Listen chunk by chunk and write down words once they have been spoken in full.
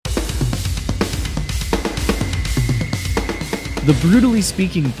The Brutally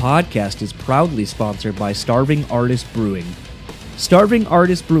Speaking podcast is proudly sponsored by Starving Artist Brewing. Starving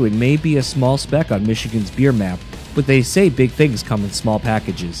Artist Brewing may be a small speck on Michigan's beer map, but they say big things come in small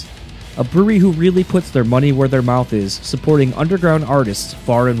packages. A brewery who really puts their money where their mouth is, supporting underground artists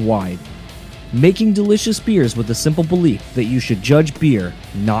far and wide. Making delicious beers with the simple belief that you should judge beer,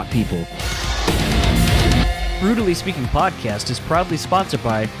 not people. Brutally Speaking podcast is proudly sponsored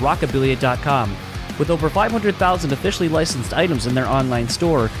by Rockabilia.com. With over 500,000 officially licensed items in their online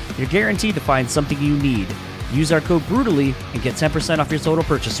store, you're guaranteed to find something you need. Use our code BRUTALLY and get 10% off your total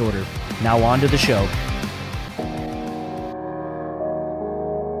purchase order. Now on to the show.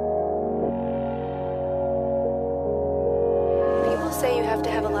 People say you have to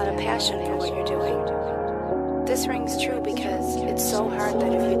have a lot of passion for what you're doing. This rings true because it's so hard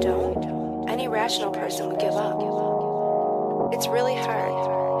that if you don't, any rational person would give up. It's really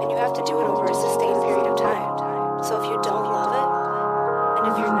hard, and you have to do it over a sustained period of time. So if you don't love it,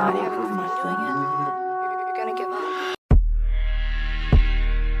 and if you're not having fun doing it, you're gonna give up.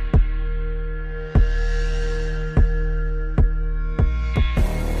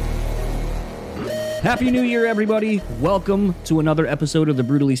 Happy New Year, everybody. Welcome to another episode of the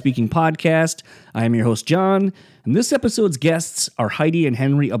Brutally Speaking podcast. I am your host, John, and this episode's guests are Heidi and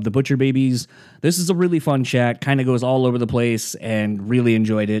Henry of the Butcher Babies. This is a really fun chat, kind of goes all over the place, and really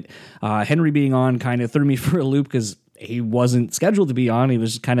enjoyed it. Henry being on kind of threw me for a loop because he wasn't scheduled to be on. He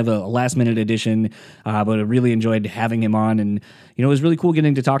was kind of a last-minute addition, but I really enjoyed having him on, and it was really cool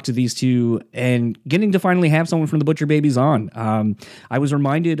getting to talk to these two and getting to finally have someone from the Butcher Babies on. I was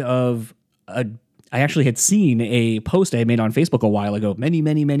reminded of I actually had seen a post I had made on Facebook a while ago, many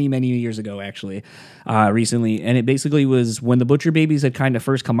years ago, actually, recently. And it basically was when the Butcher Babies had kind of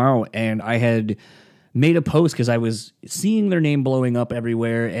first come out, and I had made a post because I was seeing their name blowing up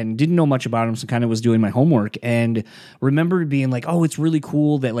everywhere and didn't know much about them, so kind of was doing my homework. And remembered being like, oh, it's really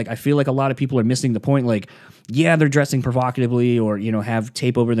cool that, like, I feel like a lot of people are missing the point. Like, yeah, they're dressing provocatively or, have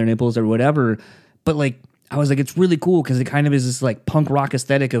tape over their nipples or whatever. But, like, I was like, it's really cool because it kind of is this, like, punk rock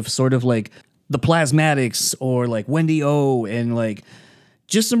aesthetic of sort of, like, the Plasmatics or like Wendy O and like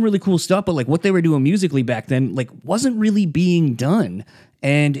just some really cool stuff, but like what they were doing musically back then like wasn't really being done.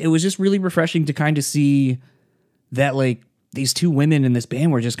 And it was just really refreshing to kind of see that like these two women in this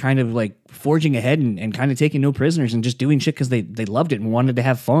band were just kind of like forging ahead and kind of taking no prisoners and just doing shit because they loved it and wanted to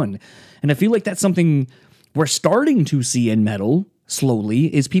have fun. And I feel like that's something we're starting to see in metal slowly,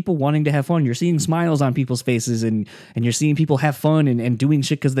 is people wanting to have fun. You're seeing smiles on people's faces and you're seeing people have fun and doing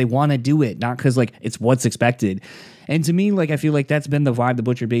shit because they want to do it, not because like it's what's expected. And to me, like I feel like that's been the vibe the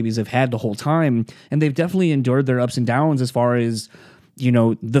Butcher Babies have had the whole time, and they've definitely endured their ups and downs as far as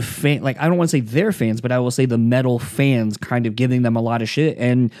the fan, like I don't want to say their fans, but I will say the metal fans kind of giving them a lot of shit.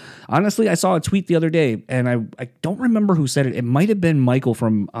 And honestly, I saw a tweet the other day, and I don't remember who said it. It might have been Michael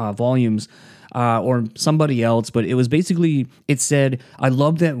from Volumes, or somebody else, but it was basically, it said, I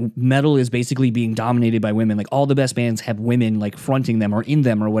love that metal is basically being dominated by women. Like all the best bands have women like fronting them or in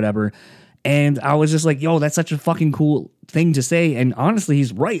them or whatever. And I was just like, yo, that's such a fucking cool thing to say. And honestly,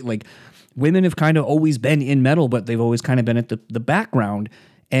 he's right. Like women have kind of always been in metal, but they've always kind of been at the background.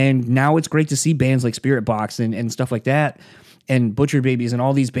 And now it's great to see bands like Spirit Box and stuff like that, and Butcher Babies and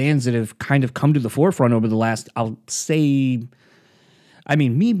all these bands that have kind of come to the forefront over the last, I'll say, I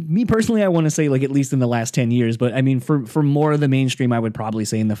mean, me personally, I want to say like at least in the last 10 years, but I mean, for more of the mainstream, I would probably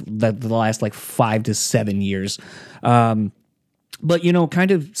say in the last like 5 to 7 years. But,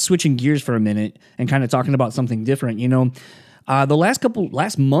 kind of switching gears for a minute and kind of talking about something different, the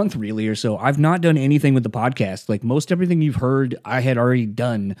last month really or so, I've not done anything with the podcast. Like most everything you've heard, I had already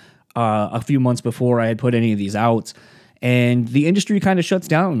done a few months before I had put any of these out. And the industry kind of shuts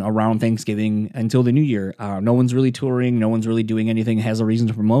down around Thanksgiving until the new year. No one's really touring. No one's really doing anything that has a reason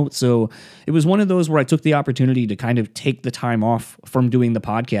to promote. So it was one of those where I took the opportunity to kind of take the time off from doing the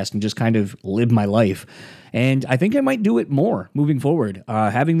podcast and just kind of live my life. And I think I might do it more moving forward.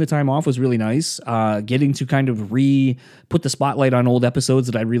 Having the time off was really nice. Getting to kind of put the spotlight on old episodes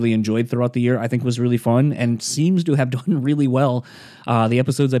that I really enjoyed throughout the year, I think was really fun and seems to have done really well. The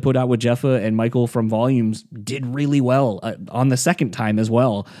episodes I put out with Jeffa and Michael from Volumes did really well on the second time as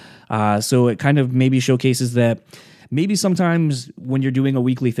well. So it kind of maybe showcases that maybe sometimes when you're doing a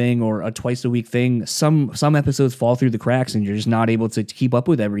weekly thing or a twice a week thing, some episodes fall through the cracks and you're just not able to keep up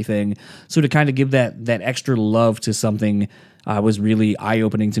with everything. So to kind of give that extra love to something was really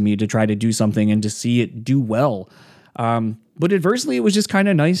eye-opening to me, to try to do something and to see it do well. But adversely, it was just kind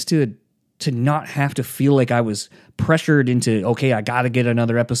of nice to to not have to feel like I was pressured into, okay, I got to get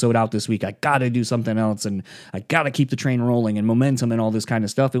another episode out this week. I got to do something else, and I got to keep the train rolling and momentum and all this kind of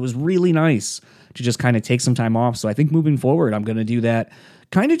stuff. It was really nice to just kind of take some time off. So I think moving forward, I'm going to do that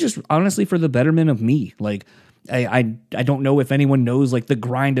kind of just honestly for the betterment of me. Like, I don't know if anyone knows like the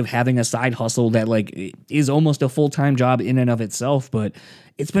grind of having a side hustle that like is almost a full-time job in and of itself, but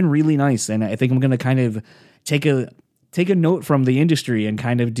it's been really nice. And I think I'm going to kind of take a note from the industry and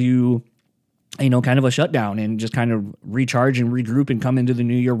kind of do, kind of a shutdown and just kind of recharge and regroup and come into the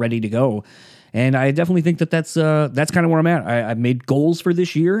new year ready to go. And I definitely think that's kind of where I'm at. I've made goals for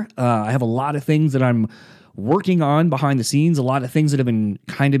this year. I have a lot of things that I'm working on behind the scenes, a lot of things that have been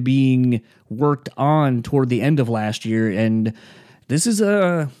kind of being worked on toward the end of last year. And this is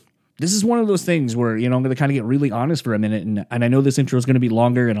one of those things where, I'm going to kind of get really honest for a minute. And I know this intro is going to be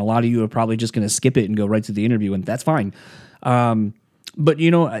longer, and a lot of you are probably just going to skip it and go right to the interview, and that's fine. But,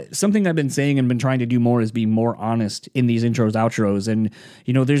 something I've been saying and been trying to do more is be more honest in these intros, outros. And,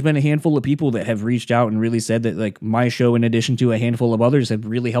 there's been a handful of people that have reached out and really said that, like, my show, in addition to a handful of others, have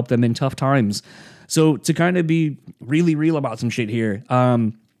really helped them in tough times. So to kind of be really real about some shit here,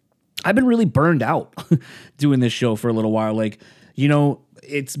 I've been really burned out doing this show for a little while. Like,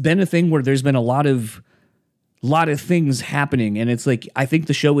 it's been a thing where there's been a lot of things happening, and it's like, I think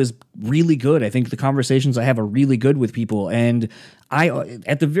the show is really good. I think the conversations I have are really good with people, and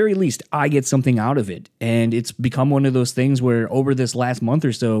at the very least, I get something out of it. And it's become one of those things where over this last month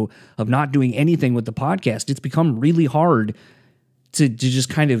or so of not doing anything with the podcast, it's become really hard to just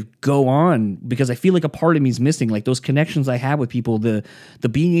kind of go on, because I feel like a part of me is missing, like those connections I have with people, the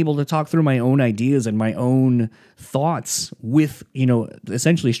being able to talk through my own ideas and my own thoughts with,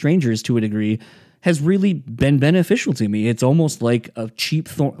 essentially strangers to a degree, has really been beneficial to me. It's almost like a cheap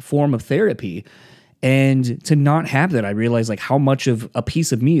form of therapy. And to not have that, I realized like how much of a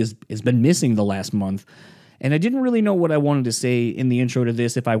piece of me has been missing the last month. And I didn't really know what I wanted to say in the intro to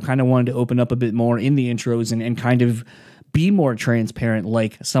this, if I kind of wanted to open up a bit more in the intros and kind of be more transparent,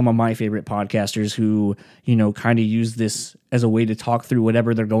 like some of my favorite podcasters who, kind of use this as a way to talk through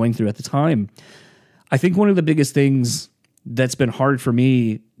whatever they're going through at the time. I think one of the biggest things that's been hard for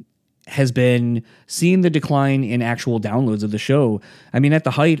me has been seeing the decline in actual downloads of the show. I mean, at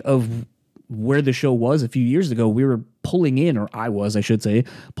the height of where the show was a few years ago, we were pulling in, or I should say,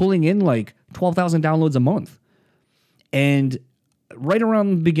 pulling in like 12,000 downloads a month. And right around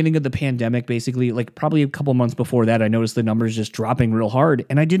the beginning of the pandemic, basically, like probably a couple months before that, I noticed the numbers just dropping real hard,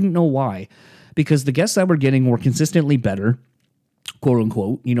 and I didn't know why. Because the guests I were getting were consistently better, quote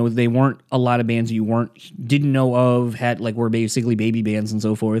unquote. They weren't a lot of bands you didn't know of, were basically baby bands and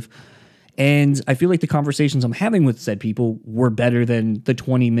so forth. And I feel like the conversations I'm having with said people were better than the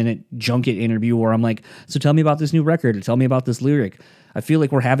 20-minute junket interview where I'm like, so tell me about this new record, or tell me about this lyric. I feel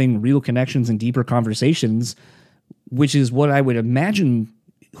like we're having real connections and deeper conversations, which is what I would imagine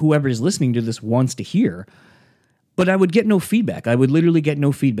whoever is listening to this wants to hear. But I would get no feedback. I would literally get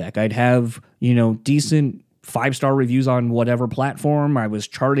no feedback. I'd have, decent 5-star reviews on whatever platform. I was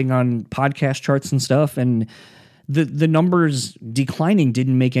charting on podcast charts and stuff, and the numbers declining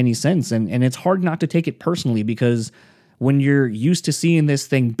didn't make any sense. And it's hard not to take it personally, because when you're used to seeing this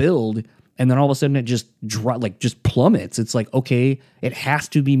thing build and then all of a sudden it just plummets, it's like, okay, it has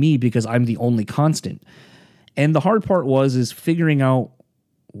to be me because I'm the only constant. And the hard part is figuring out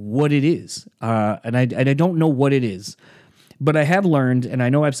what it is. And I don't know what it is, but I have learned, and I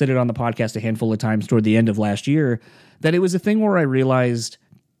know I've said it on the podcast a handful of times toward the end of last year, that it was a thing where I realized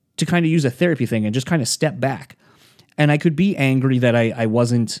to kind of use a therapy thing and just kind of step back. And I could be angry that I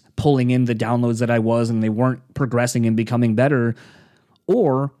wasn't pulling in the downloads that I was, and they weren't progressing and becoming better.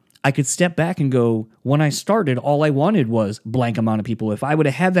 Or I could step back and go, when I started, all I wanted was blank amount of people. If I would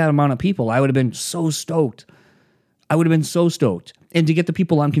have had that amount of people, I would have been so stoked. And to get the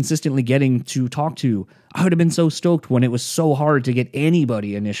people I'm consistently getting to talk to, I would have been so stoked when it was so hard to get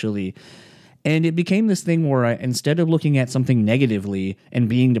anybody initially. And it became this thing where instead of looking at something negatively and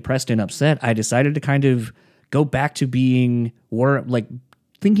being depressed and upset, I decided to kind of go back to being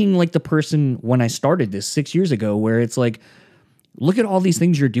thinking like the person when I started this 6 years ago, where it's like, look at all these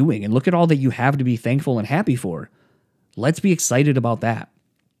things you're doing and look at all that you have to be thankful and happy for. Let's be excited about that.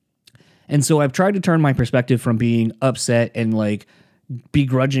 And so I've tried to turn my perspective from being upset and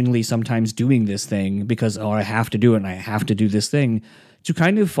begrudgingly sometimes doing this thing because, I have to do it and I have to do this thing, to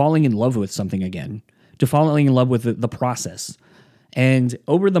kind of falling in love with something again, to falling in love with the process. And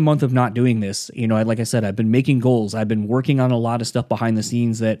over the month of not doing this, like I said, I've been making goals. I've been working on a lot of stuff behind the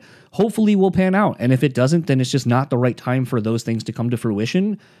scenes that hopefully will pan out. And if it doesn't, then it's just not the right time for those things to come to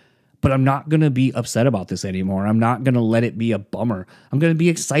fruition. but I'm not going to be upset about this anymore. I'm not going to let it be a bummer. I'm going to be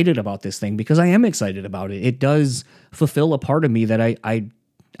excited about this thing because I am excited about it. It does fulfill a part of me that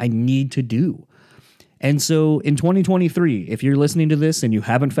I need to do. And so in 2023, if you're listening to this and you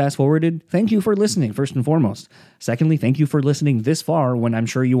haven't fast forwarded, thank you for listening, first and foremost. Secondly, thank you for listening this far when I'm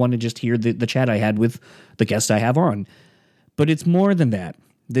sure you want to just hear the chat I had with the guest I have on. But it's more than that.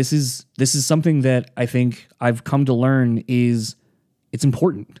 This is something that I think I've come to learn is it's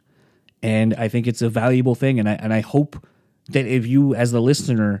important. And I think it's a valuable thing. And I hope that if you, as the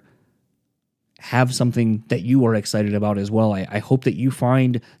listener, have something that you are excited about as well, I hope that you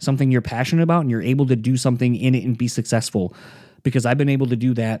find something you're passionate about and you're able to do something in it and be successful. Because I've been able to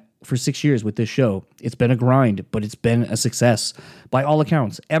do that for 6 years with this show. It's been a grind, but it's been a success by all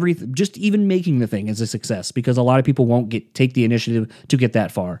accounts. Just even making the thing is a success because a lot of people won't take the initiative to get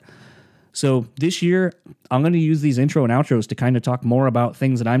that far. So this year, I'm going to use these intro and outros to kind of talk more about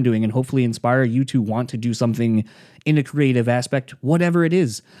things that I'm doing and hopefully inspire you to want to do something in a creative aspect, whatever it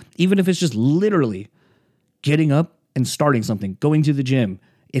is. Even if it's just literally getting up and starting something, going to the gym.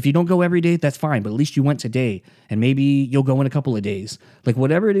 If you don't go every day, that's fine, but at least you went today, and maybe you'll go in a couple of days. Like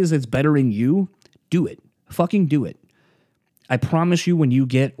whatever it is that's bettering you, do it. Fucking do it. I promise you when you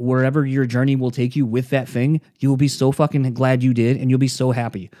get wherever your journey will take you with that thing, you will be so fucking glad you did, and you'll be so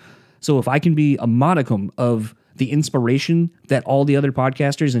happy. So if I can be a modicum of the inspiration that all the other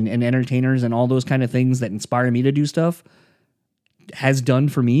podcasters and entertainers and all those kind of things that inspire me to do stuff has done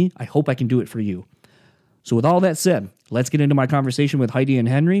for me, I hope I can do it for you. So with all that said, let's get into my conversation with Heidi and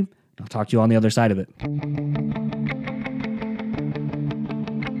Henry. I'll talk to you on the other side of it.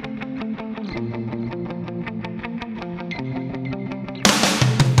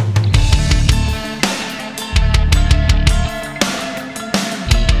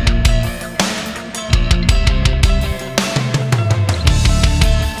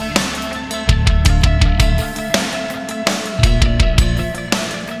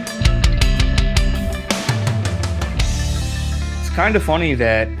 Kind of funny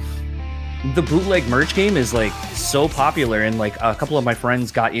that the bootleg merch game is like so popular, and like a couple of my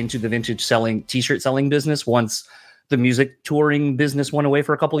friends got into the vintage t-shirt selling business once the music touring business went away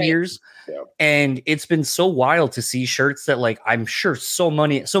for a couple of years. Yeah. And it's been so wild to see shirts that like I'm sure so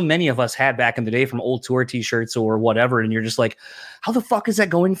many of us had back in the day from old tour t-shirts or whatever, and you're just like, how the fuck is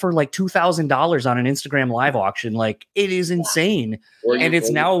that going for like $2,000 on an Instagram live auction? Like it is insane. And it's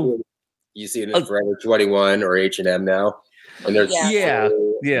now you see it in Forever 21 or H&M now. And there's yeah.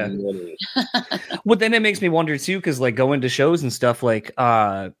 Well, then it makes me wonder too, because like going to shows and stuff, like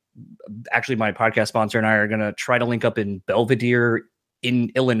actually my podcast sponsor and I are gonna try to link up in Belvedere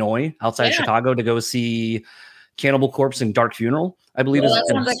in Illinois outside of Chicago to go see Cannibal Corpse and Dark Funeral, I believe is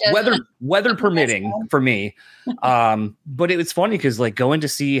like weather permitting for me. But it's funny because like going to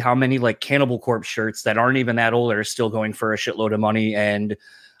see how many like Cannibal Corpse shirts that aren't even that old are still going for a shitload of money, and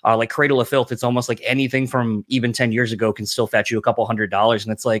like Cradle of Filth, it's almost like anything from even 10 years ago can still fetch you a couple $100.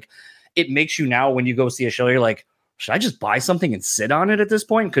 And it's like, it makes you now when you go see a show, you're like, should I just buy something and sit on it at this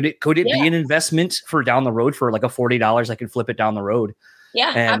point? Could it be an investment for down the road for like a $40? I could flip it down the road. Yeah,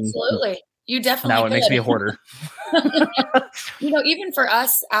 and absolutely. You definitely now it makes me a hoarder. You know, even for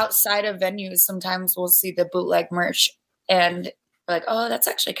us outside of venues, sometimes we'll see the bootleg merch and we're like, oh, that's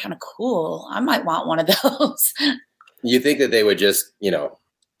actually kind of cool. I might want one of those. You think that they would just,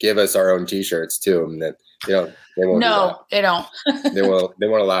 give us our own t-shirts too, and that they won't. No, they don't. They won't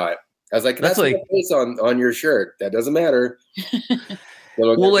allow it. I was like, that's like face on your shirt. That doesn't matter.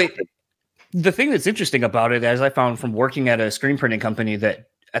 Well, like the thing that's interesting about it, as I found from working at a screen printing company that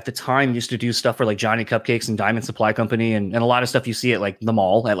at the time used to do stuff for like Johnny Cupcakes and Diamond Supply Company and a lot of stuff you see at like the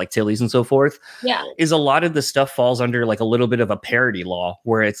mall at like Tilly's and so forth. Yeah. Is a lot of the stuff falls under like a little bit of a parody law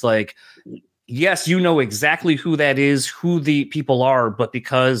where it's like, yes, you know exactly who that is, who the people are, but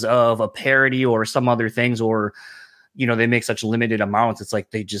because of a parody or some other things, or, they make such limited amounts, it's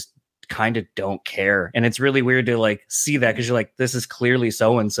like they just kind of don't care. And it's really weird to like see that because you're like, this is clearly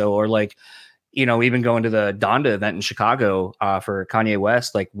so-and-so, or like, even going to the Donda event in Chicago for Kanye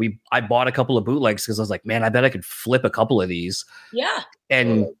West, like I bought a couple of bootlegs because I was like, man, I bet I could flip a couple of these. Yeah.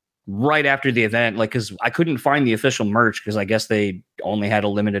 And right after the event, like, because I couldn't find the official merch because I guess they only had a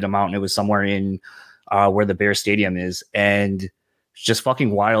limited amount and it was somewhere in where the Bear Stadium is. And it's just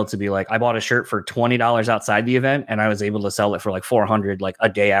fucking wild to be like, I bought a shirt for $20 outside the event and I was able to sell it for like $400 like a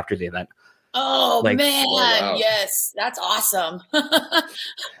day after the event. Oh, like, man. Wow. Yes. That's awesome.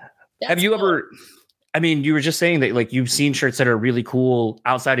 Have you ever, I mean, you were just saying that like you've seen shirts that are really cool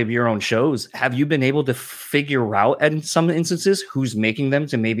outside of your own shows. Have you been able to figure out in some instances who's making them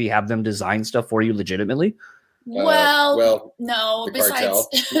to maybe have them design stuff for you legitimately? Well, no. the Besides,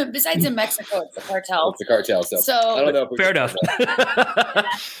 cartel. besides in Mexico, it's the cartel. It's the cartel. So I don't know. If we Fair can- enough.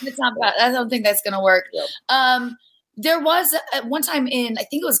 It's not bad. I don't think that's gonna work. Yeah. There was at one time in, I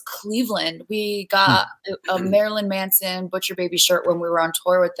think it was Cleveland, we got a Marilyn Manson Butcher Baby shirt when we were on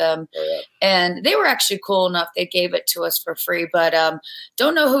tour with them. Oh, yeah. And they were actually cool enough. They gave it to us for free, but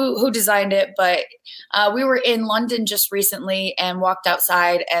don't know who designed it. But we were in London just recently and walked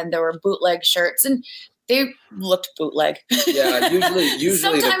outside and there were bootleg shirts and they looked bootleg. Yeah, usually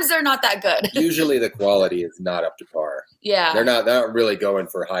Sometimes they're not that good. Usually the quality is not up to par. Yeah. They're not really going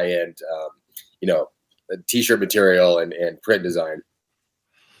for high end, t-shirt material and print design.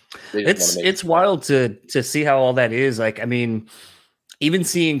 It's wild to see how all that is. Like, I mean, even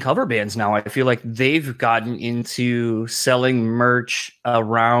seeing cover bands now, I feel like they've gotten into selling merch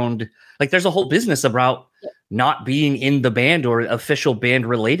around, like there's a whole business about not being in the band or official band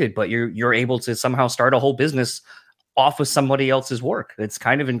related, but you're able to somehow start a whole business off of somebody else's work. It's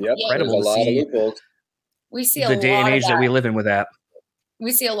kind of incredible to see. We see the day and age that we live in with that.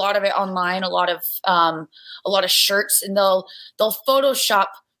 We see a lot of it online, a lot of shirts, and they'll Photoshop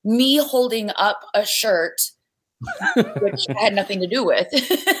me holding up a shirt, which I had nothing to do with,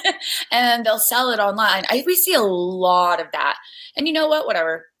 and they'll sell it online. We see a lot of that, and you know what?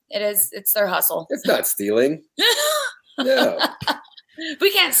 Whatever it is, it's their hustle. It's not stealing. No,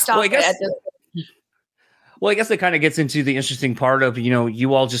 we can't stop it. Well, I guess that kind of gets into the interesting part of,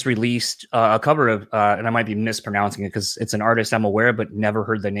 you all just released a cover of, and I might be mispronouncing it because it's an artist I'm aware of, but never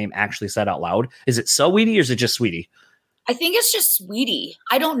heard the name actually said out loud. Is it Saweetie or is it just Sweetie? I think it's just Sweetie.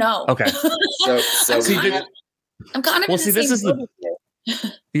 I don't know. Okay. I'm kind of in the same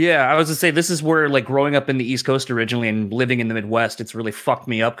Yeah, I was to say, this is where, like, growing up in the East Coast originally and living in the Midwest, it's really fucked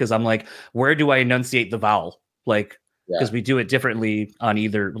me up because I'm like, where do I enunciate the vowel? Like, because we do it differently on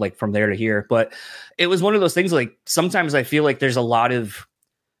either, like, from there to here. But it was one of those things, like, sometimes I feel like there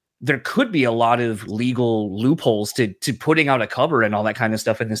could be a lot of legal loopholes to putting out a cover and all that kind of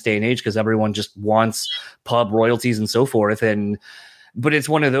stuff in this day and age, because everyone just wants pub royalties and so forth. But it's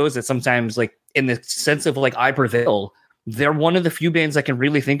one of those that sometimes, like, in the sense of, like, I Prevail, they're one of the few bands I can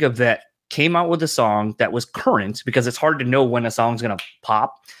really think of that came out with a song that was current, because it's hard to know when a song's going to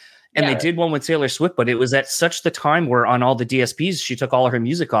pop. And they did one with Taylor Swift, but it was at such the time where on all the DSPs, she took all of her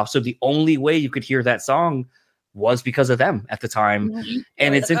music off. So the only way you could hear that song was because of them at the time. Mm-hmm.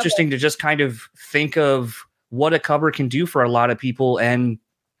 And it's interesting to just kind of think of what a cover can do for a lot of people. And,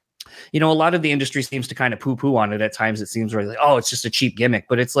 a lot of the industry seems to kind of poo-poo on it at times. It seems like, oh, it's just a cheap gimmick.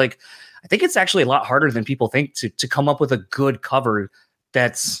 But it's like, I think it's actually a lot harder than people think to come up with a good cover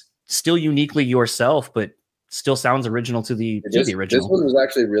that's still uniquely yourself, but still sounds original to the original. This one was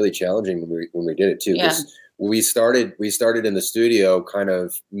actually really challenging when we did it too. Yeah. We started in the studio kind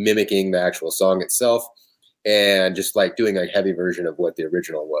of mimicking the actual song itself and just like doing a heavy version of what the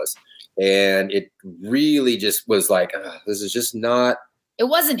original was. And it really just was like, this is just not. It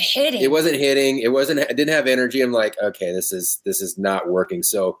wasn't hitting. It didn't have energy. I'm like, okay, this is not working.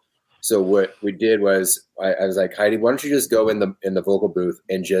 So what we did was I was like, Heidi, why don't you just go in the vocal booth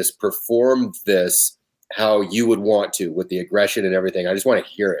and just perform this how you would want to, with the aggression and everything. I just want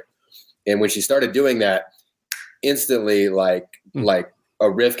to hear it. And when she started doing that, instantly like a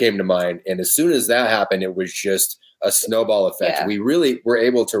riff came to mind. And as soon as that happened, it was just a snowball effect. Yeah. We really were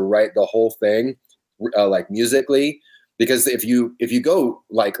able to write the whole thing like musically, because if you go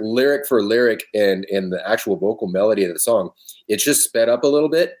like lyric for lyric in the actual vocal melody of the song, it's just sped up a little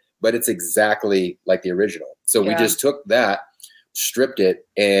bit, but it's exactly like the original. So we just took that, stripped it,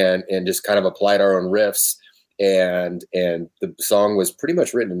 and just kind of applied our own riffs, and the song was pretty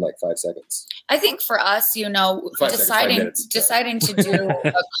much written in like 5 seconds. I think for us, deciding to do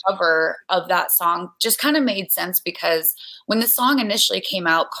a cover of that song just kind of made sense, because when the song initially came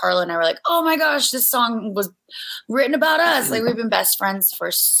out, Carla and I were like, oh my gosh, this song was written about us. Like, we've been best friends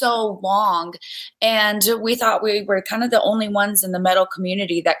for so long. And we thought we were kind of the only ones in the metal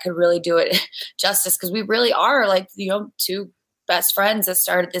community that could really do it justice, because we really are like, two best friends that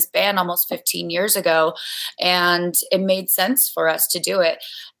started this band almost 15 years ago, and it made sense for us to do it.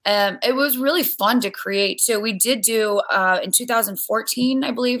 It was really fun to create. So we did do in 2014,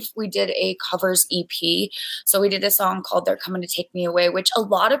 I believe, we did a covers EP. So we did a song called "They're Coming to Take Me Away," which a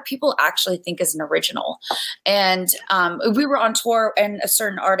lot of people actually think is an original. And we were on tour, and a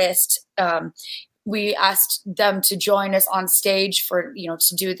certain artist, we asked them to join us on stage for,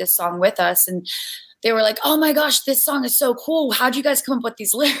 to do this song with us. And they were like, oh my gosh, this song is so cool. How'd you guys come up with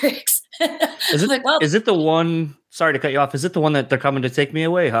these lyrics? Is it the one, sorry to cut you off, is it the one that "They're Coming to Take Me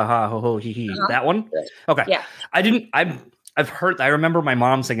Away"? Ha ha, ho ho, hee hee. That one? Yeah. Okay. Yeah. I remember my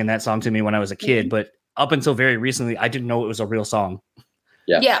mom singing that song to me when I was a kid, but up until very recently, I didn't know it was a real song.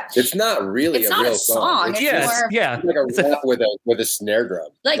 Yeah. It's not really a real song. It's like a rap with a snare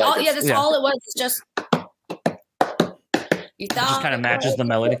drum. All it was, just you thought it just kind of matches the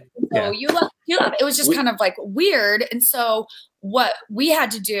melody. So you love it was just kind of like weird. And so what we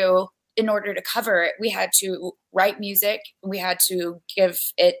had to do in order to cover it, we had to write music. We had to give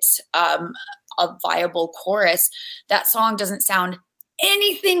it a viable chorus. That song doesn't sound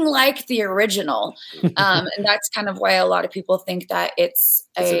anything like the original. And that's kind of why a lot of people think that it's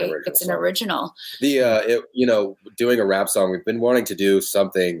an original. Doing a rap song, we've been wanting to do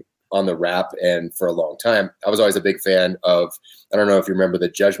something on the rap end for a long time. I was always a big fan of, I don't know if you remember the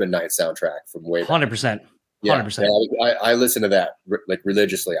Judgment Night soundtrack from way back. 100%. 100%. Yeah, I listened to that like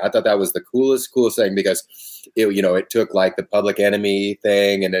religiously. I thought that was the coolest thing because it took like the Public Enemy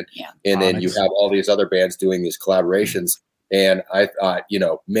thing and then you have all these other bands doing these collaborations. And I thought,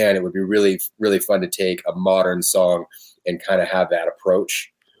 man, it would be really, really fun to take a modern song and kind of have that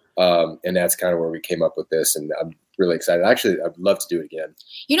approach. And that's kind of where we came up with this. And I'm really excited. Actually, I'd love to do it again.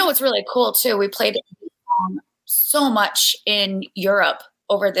 What's really cool too? We played so much in Europe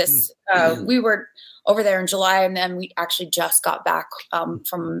over this. We were over there in July, and then we actually just got back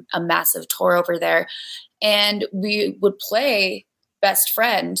from a massive tour over there. And we would play Best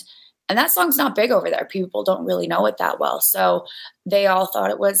Friend. And that song's not big over there. People don't really know it that well. So they all thought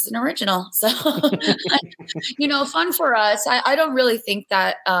it was an original. So, fun for us. I don't really think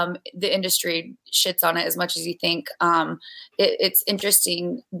that the industry shits on it as much as you think. It's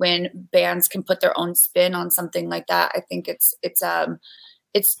interesting when bands can put their own spin on something like that. I think it's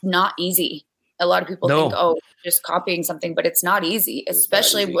not easy. A lot of people think, just copying something, but it's not easy,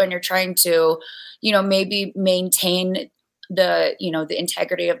 especially when you're trying to, maybe maintain the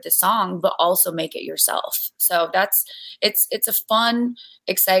integrity of the song, but also make it yourself. So it's a fun,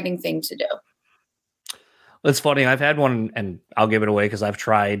 exciting thing to do. It's funny. I've had one, and I'll give it away because I've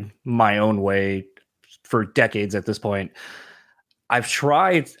tried my own way for decades at this point. I've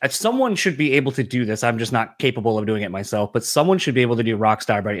tried, someone should be able to do this. I'm just not capable of doing it myself, but someone should be able to do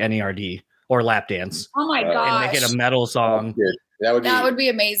Rockstar by NERD or Lap Dance. Oh my gosh. And make it a metal song. That would be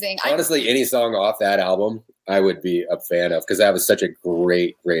amazing. Honestly, any song off that album, I would be a fan of because that was such a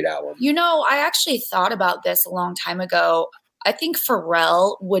great, great album. I actually thought about this a long time ago. I think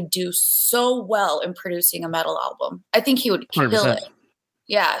Pharrell would do so well in producing a metal album. I think he would kill 100%. it.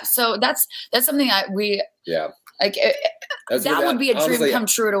 Yeah. So that's something that that would be a dream come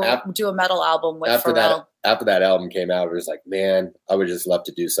true to do a metal album with Pharrell. After that album came out, it was like, man, I would just love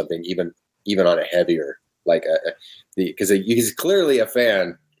to do something even on a heavier, because he's clearly a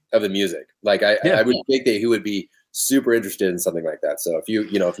fan of the music. Like I would think that he would be super interested in something like that. So if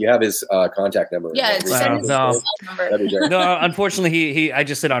you have his contact number, send his number. That'd be great. No, unfortunately, I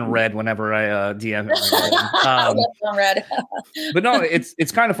just sit on red whenever I DM him. On red. But no,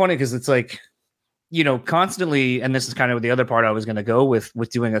 it's kind of funny because it's like, constantly, and this is kind of the other part I was going to go with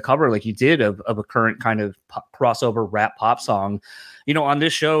doing a cover like you did of a current kind of crossover rap pop song. On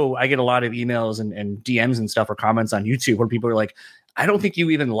this show, I get a lot of emails and DMs and stuff or comments on YouTube where people are like, I don't think you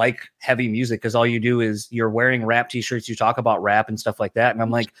even like heavy music because all you do is you're wearing rap t-shirts, you talk about rap and stuff like that. And I'm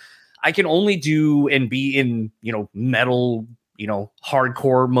like, I can only do and be in, metal,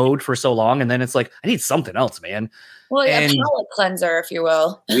 hardcore mode for so long. And then it's like, I need something else, man. Well, yeah, palate cleanser, if you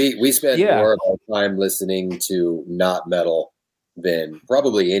will. We spend more of our time listening to not metal than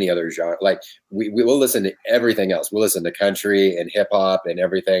probably any other genre. Like we will listen to everything else. We'll listen to country and hip hop and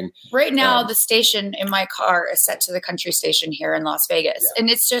everything. Right now, the station in my car is set to the country station here in Las Vegas. Yeah. And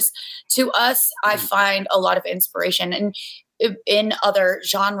it's just, to us, I find a lot of inspiration in other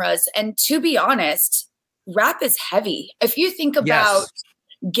genres. And to be honest, rap is heavy. If you think about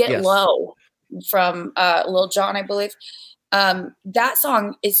Get Low from Lil Jon, I believe, that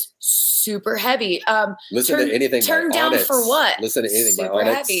song is super heavy. Listen to anything Turn by Down Onyx. For What? Listen to anything super by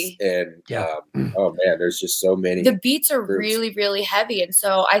Onyx. Heavy. And oh man, there's just so many. The beats are really, really heavy. And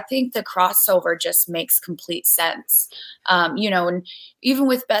so I think the crossover just makes complete sense. And even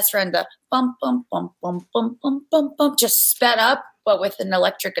with Best Friend, the bump, bump, bump, bump, bump, bump, bump, bump, just sped up, but with an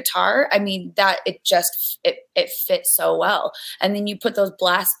electric guitar. I mean, that it fits so well. And then you put those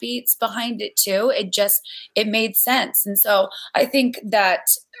blast beats behind it too. It made sense. And so I think that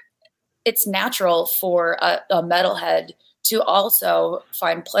it's natural for a metalhead to also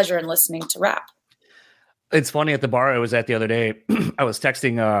find pleasure in listening to rap. It's funny, at the bar I was at the other day, I was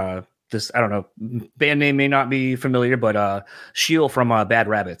texting this, I don't know, band name may not be familiar, but Sheil from Bad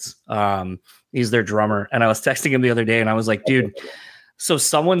Rabbits. He's their drummer. And I was texting him the other day and I was like, dude, So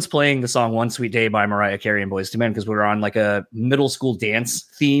someone's playing the song "One Sweet Day" by Mariah Carey and Boyz II Men because we were on like a middle school dance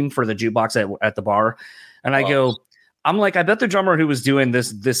theme for the jukebox at the bar, and I'm like, I bet the drummer who was doing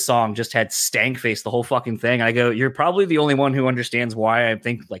this song just had stank face the whole fucking thing. I go, you're probably the only one who understands why I'm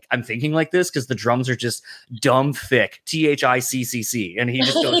thinking like this, because the drums are just dumb thick, THICCC, and he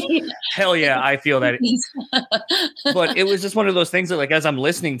just goes, hell yeah, I feel that. But it was just one of those things that, like, as I'm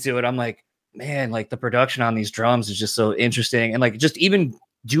listening to it, I'm like, man, like the production on these drums is just so interesting. And like, just even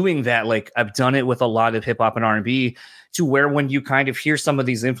doing that, like I've done it with a lot of hip hop and R&B, to where when you kind of hear some of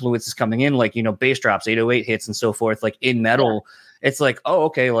these influences coming in, like, you know, bass drops, 808 hits and so forth, like in metal, it's like, oh,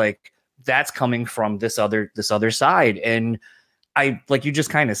 okay, like that's coming from this other side. And I, like you just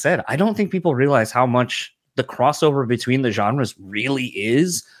kind of said, I don't think people realize how much the crossover between the genres really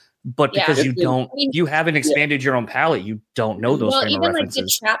is. But because you haven't expanded your own palette, you don't know those kind of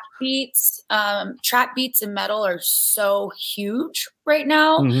references. Like the trap beats in metal are so huge right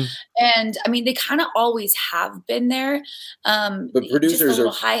now. Mm-hmm. And I mean, they kind of always have been there. But producers are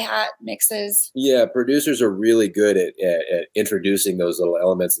hi-hat mixes. Yeah, producers are really good at introducing those little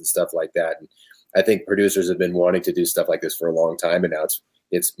elements and stuff like that. And I think producers have been wanting to do stuff like this for a long time, and now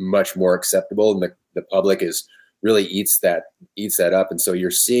it's much more acceptable, and the public is really eats that up. And so you're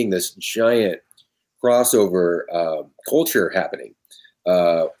seeing this giant crossover culture happening,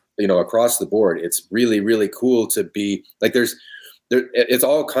 you know, across the board. It's really, really cool to be like, it's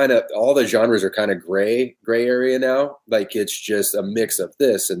all the genres are kind of gray area now. Like it's just a mix of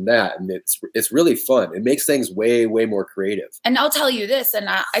this and that. And it's really fun. It makes things way, way more creative. And I'll tell you this, and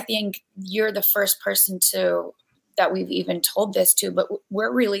I think you're the first person that we've even told this to, but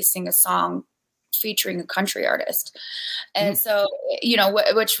we're releasing a song featuring a country artist, and so, you know,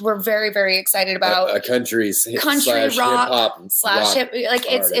 which we're very, very excited about. A country rock slash hip, like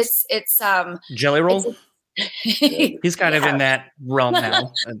it's Jelly Roll. He's kind of in that realm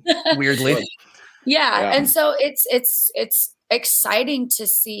now, weirdly. Yeah, and so it's exciting to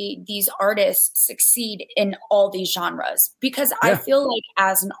see these artists succeed in all these genres, because I feel like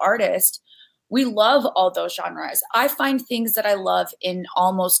as an artist, we love all those genres. I find things that I love in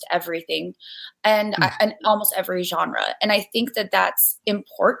almost everything and almost every genre. And I think that that's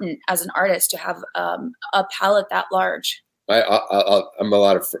important as an artist, to have a palette that large.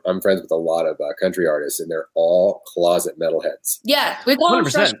 I'm friends with a lot of country artists, and they're all closet metalheads. Yeah, we call them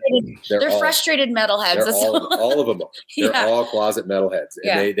frustrated. They're frustrated metalheads. All of them. They're all closet metalheads,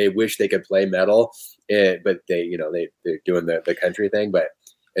 and they wish they could play metal, but they're doing the country thing,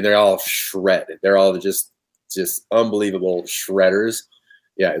 and they're all shredded. They're all just unbelievable shredders.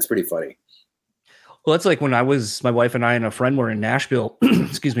 Yeah, it's pretty funny. Well, it's like when my wife and I and a friend were in Nashville,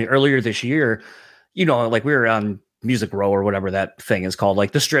 excuse me, earlier this year, you know, like we were on Music Row or whatever that thing is called,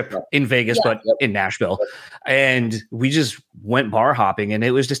 like the Strip in Vegas, but in Nashville. And we just went bar hopping, and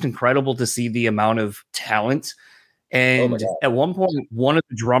it was just incredible to see the amount of talent. And at one point, one of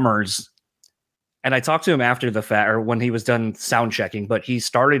the drummers, and I talked to him after the fact, or when he was done sound checking, but he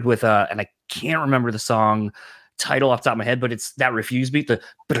started with and I can't remember the song title off the top of my head, but it's that Refuse beat, the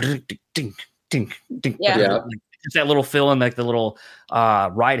ding, ding, ding. It's that little fill in, like the little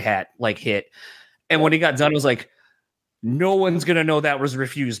ride hat like hit. And when he got done, it was like, no one's gonna know that was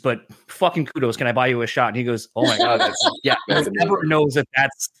Refuse, but fucking kudos. Can I buy you a shot? And he goes, oh my God, everyone knows that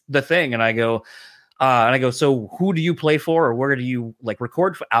that's the thing. And I go, so who do you play for, or where do you like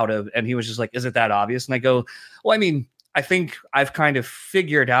record out of? And he was just like, is it that obvious? And I go, well, I mean, I think I've kind of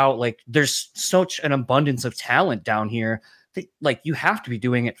figured out, like, there's such an abundance of talent down here that, like, you have to be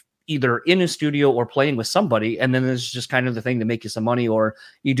doing it either in a studio or playing with somebody. And then there's just kind of the thing to make you some money, or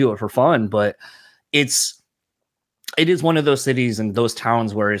you do it for fun. But it is one of those cities and those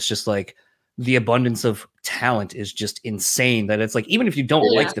towns where it's just like, the abundance of talent is just insane, that it's like, even if you don't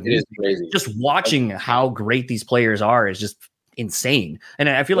like the music, just watching how great these players are is just insane. And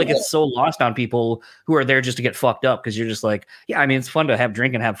I feel like it's so lost on people who are there just to get fucked up, because you're just like, yeah, I mean, it's fun to have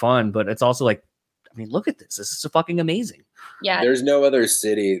drink and have fun, but it's also like, I mean, look at this. This is so fucking amazing. Yeah. There's no other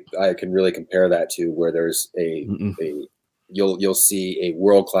city I can really compare that to where there's you'll see a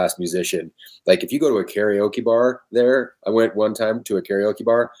world-class musician. Like if you go to a karaoke bar there, I went one time to a karaoke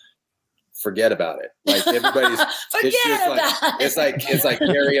bar, forget about it. Like everybody's it's like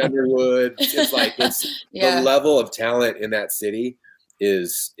Carrie Underwood. It's like the level of talent in that city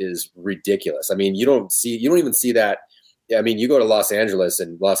is ridiculous. I mean, you don't even see that. I mean, you go to Los Angeles,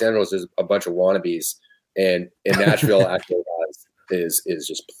 and Los Angeles is a bunch of wannabes, and in Nashville actually is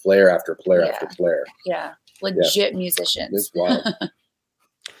just player after player after player. Yeah. Legit musicians. It's wild.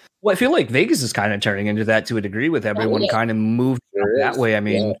 Well, I feel like Vegas is kind of turning into that to a degree, with everyone kind of moved that way. I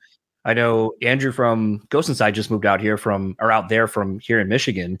mean, I know Andrew from Ghost Inside just moved out there from here in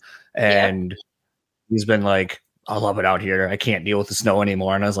Michigan. And he's been like, I love it out here. I can't deal with the snow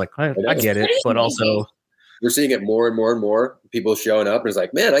anymore. And I was like, I get it. But also, we're seeing it more and more and more. People showing up and it's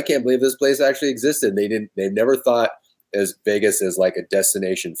like, man, I can't believe this place actually existed. They never thought as Vegas as like a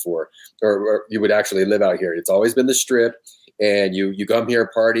destination for, or you would actually live out here. It's always been the Strip, and you come here,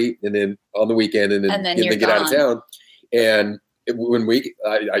 party, and then on the weekend, and then get out of town. And when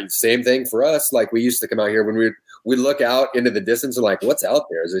same thing for us. Like, we used to come out here when we look out into the distance and like, what's out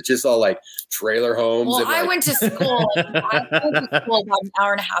there? Is it just all like trailer homes? Well, I went to school. I went to school about an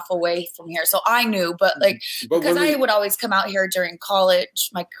hour and a half away from here, so I knew. But because I would always come out here during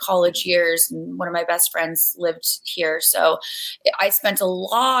my college years, and one of my best friends lived here, so I spent a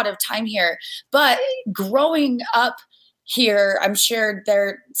lot of time here. But growing up here, I'm sure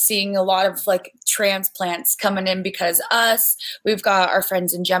they're seeing a lot of like transplants coming in because we've got our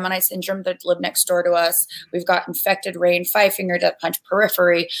friends in Gemini Syndrome that live next door to us. We've got Infected Rain, Five Finger Death Punch,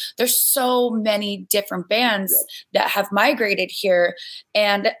 Periphery. There's so many different bands that have migrated here.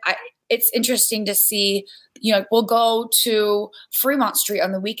 And it's interesting to see, we'll go to Fremont Street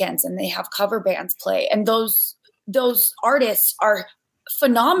on the weekends and they have cover bands play. And those artists are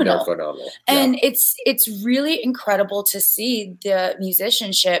phenomenal. And it's really incredible to see the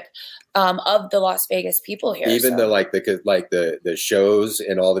musicianship of the Las Vegas people here. Even the shows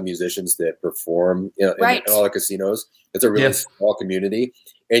and all the musicians that perform in all the casinos. It's a really small community,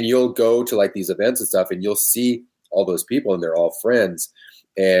 and you'll go to like these events and stuff, and you'll see all those people, and they're all friends,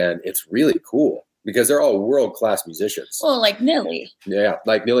 and it's really cool because they're all world-class musicians. Well, like Nilly. Yeah,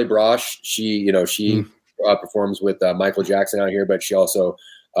 like Nilly Brosh. She performs with Michael Jackson out here, but she also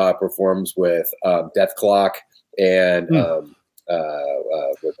performs with Death Clock and what's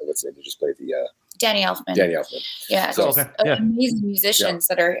the name? You just played the Danny Elfman. Yeah, so amazing musicians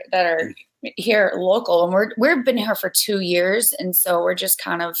that are here local, and we've been here for 2 years, and so we're just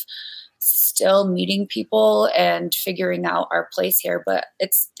kind of still meeting people and figuring out our place here. But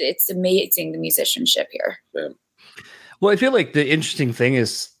it's amazing, the musicianship here. Yeah. Well, I feel like the interesting thing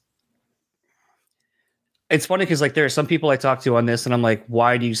is, it's funny because like there are some people I talk to on this, and I'm like,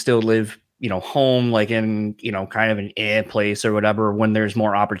 why do you still live, home, like in, kind of an place or whatever, when there's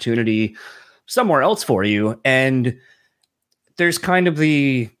more opportunity somewhere else for you? And there's kind of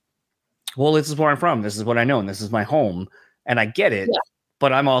this is where I'm from. This is what I know. And this is my home. And I get it. Yeah.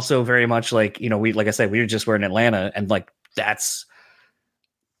 But I'm also very much like, like I said, we're in Atlanta, and like, that's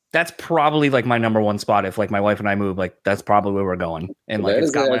probably like my number one spot. If like my wife and I move, like that's probably where we're going. And like,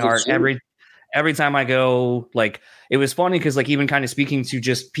 it's got my heart every time I go. Like, it was funny because like, even kind of speaking to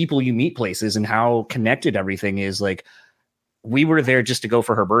just people you meet places and how connected everything is. Like, we were there just to go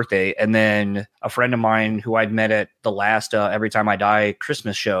for her birthday. And then a friend of mine who I'd met at the last Every Time I Die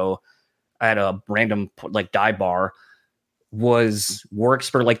Christmas show at a random like dive bar works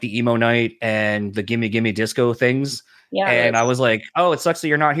for like the emo night and the gimme gimme disco things. Yeah. And I was like, oh, it sucks that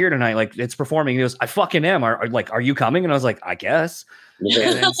you're not here tonight. Like, it's performing. He goes, I fucking am. Are you coming? And I was like, I guess. And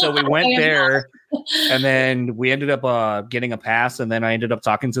then, so we went there, and then we ended up getting a pass. And then I ended up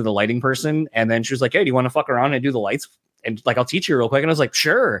talking to the lighting person. And then she was like, hey, do you want to fuck around and do the lights? And like, I'll teach you real quick. And I was like,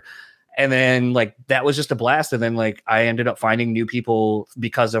 sure. And then like, that was just a blast. And then like, I ended up finding new people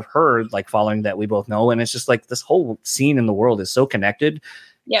because of her, like following that we both know. And it's just like, this whole scene in the world is so connected.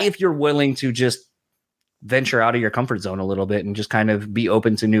 Yeah. If you're willing to just venture out of your comfort zone a little bit and just kind of be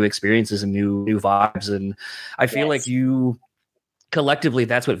open to new experiences and new vibes. And I feel like you collectively,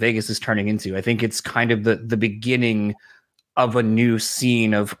 that's what Vegas is turning into. I think it's kind of the beginning of a new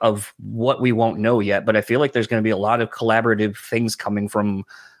scene of what we won't know yet. But I feel like there's going to be a lot of collaborative things coming from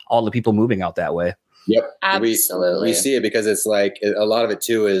all the people moving out that way. Yep. Absolutely. We see it because it's like, a lot of it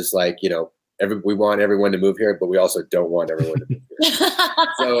too is like, we want everyone to move here, but we also don't want everyone to move here.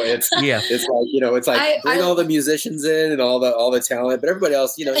 So it's like, bring all the musicians in and all the talent, but everybody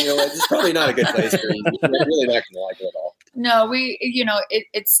else, it's probably not a good place for you. You're really not going to like it at all. No,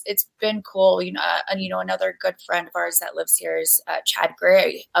 it's been cool. And another good friend of ours that lives here is Chad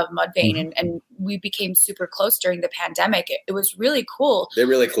Gray of Mudvayne, and we became super close during the pandemic. It was really cool. They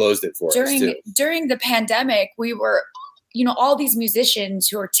really closed it for us too. During the pandemic, we were, all these musicians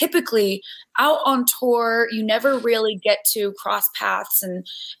who are typically out on tour, you never really get to cross paths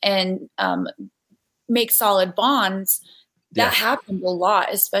and make solid bonds. That happened a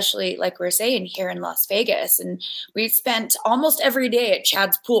lot, especially like we're saying here in Las Vegas. And we spent almost every day at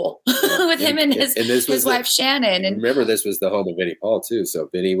Chad's pool with him and his wife, Shannon. And remember, this was the home of Vinnie Paul too. So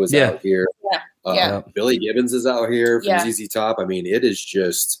Vinnie was out here. Billy Gibbons is out here from ZZ Top. I mean, it is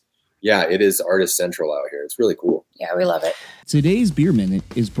just, it is artist central out here. It's really cool. Yeah, we love it. Today's Beer Minute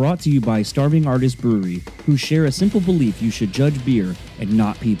is brought to you by Starving Artist Brewery, who share a simple belief you should judge beer and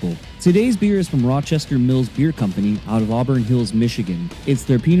not people. Today's beer is from Rochester Mills Beer Company out of Auburn Hills, Michigan. It's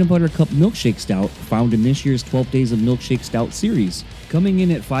their Peanut Butter Cup Milkshake Stout, found in this year's 12 Days of Milkshake Stout series. Coming in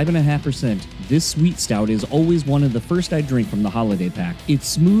at 5.5%, this sweet stout is always one of the first I drink from the holiday pack. Its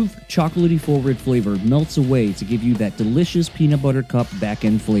smooth, chocolatey forward flavor melts away to give you that delicious peanut butter cup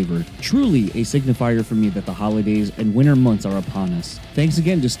back-end flavor. Truly a signifier for me that the holidays and winter months are upon us. Thanks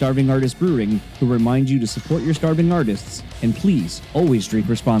again to Starving Artist Brewing, who remind you to support your starving artists, and please, always drink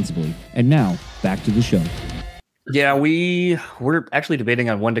responsibly. And now, back to the show. Yeah, we're actually debating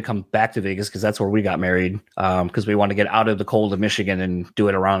on when to come back to Vegas because that's where we got married. Because we want to get out of the cold of Michigan and do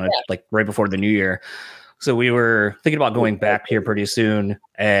it around like right before the new year. So we were thinking about going back here pretty soon.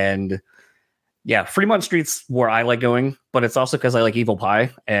 And yeah, Fremont Street's where I like going, but it's also because I like Evil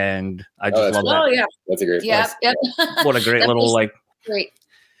Pie, and I just love that. Oh yeah, that's a great place. Yep. What a great little great.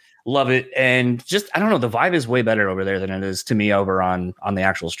 Love it. And just, I don't know, the vibe is way better over there than it is to me over on the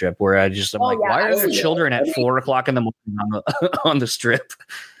actual strip, where I'm why are there children at 4:00 in the morning on the strip?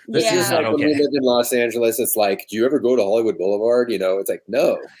 This is like when we lived in Los Angeles. It's like, do you ever go to Hollywood Boulevard? You know, it's like,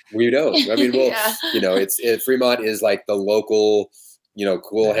 no, we don't. I mean, you know, Fremont is like the local, you know,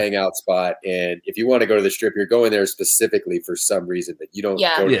 cool hangout spot. And if you want to go to the strip, you're going there specifically for some reason, but you don't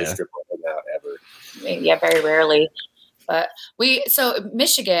go to the strip out ever. Yeah, very rarely. But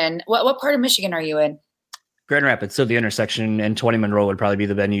Michigan, what part of Michigan are you in? Grand Rapids. So the intersection and 20 Monroe would probably be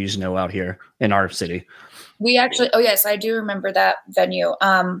the venues out here in our city. We actually, yes, I do remember that venue.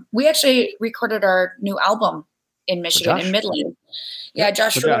 We actually recorded our new album in Michigan, in Midland. Yeah,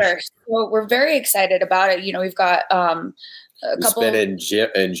 Josh Schroeder. So we're very excited about it. You know, we've got a couple. It's been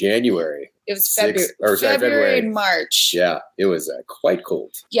in January. It was February and March. Yeah, it was quite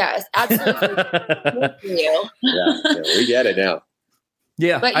cold. Yeah, absolutely. Yeah, we get it now.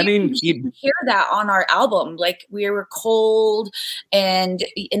 Yeah, but you hear that on our album. Like, we were cold and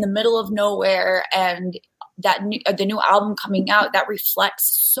in the middle of nowhere, and the new album coming out, that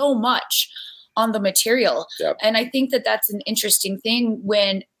reflects so much on the material. Yep. And I think that that's an interesting thing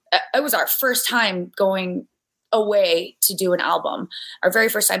when it was our first time going away to do an album, our very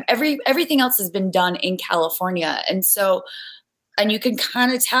first time. Everything else has been done in California. And so, and you can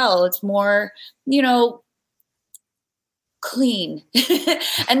kind of tell it's more, you know, clean.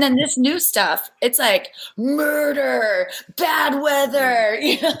 And then this new stuff, it's like murder, bad weather,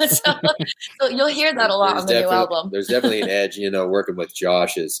 you know, so you'll hear that a lot on the new album. There's definitely an edge, you know. Working with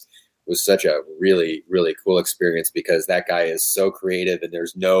Josh was such a really, really cool experience because that guy is so creative, and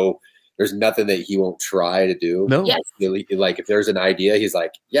there's nothing that he won't try to do. No. Yes. Like if there's an idea, he's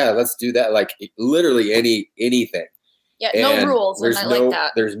like, yeah, let's do that. Like literally anything. Yeah. No rules. And I like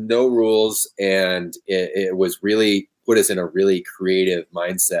that. There's no rules. And it was really put us in a really creative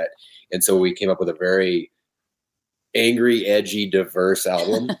mindset. And so we came up with a very angry, edgy, diverse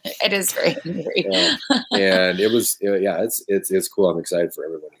album. It is very angry. And it was, it's cool. I'm excited for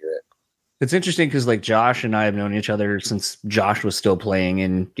everyone to hear it. It's interesting because like Josh and I have known each other since Josh was still playing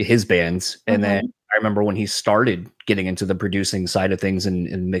in his bands. And then I remember when he started getting into the producing side of things and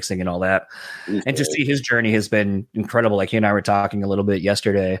mixing and all that. And to see his journey has been incredible. Like he and I were talking a little bit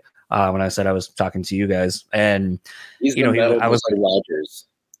yesterday when I said I was talking to you guys. And, I was like, Rogers.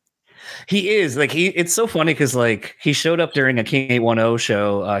 He is like it's so funny because like he showed up during a King 810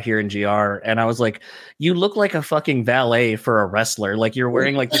 show here in GR, and I was like, you look like a fucking valet for a wrestler. Like you're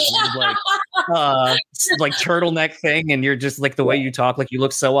wearing like this weird, like turtleneck thing, and you're just like the way you talk, like you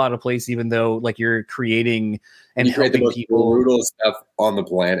look so out of place, even though like you're creating and helping the most people. Brutal stuff on the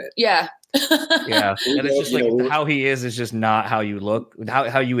planet. Yeah. Yeah, and it's just like how he is just not how you look,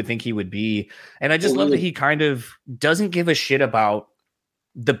 how you would think he would be. And I just love that he kind of doesn't give a shit about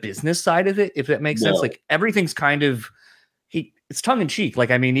the business side of it, if that makes sense. Like everything's kind of it's tongue in cheek. Like,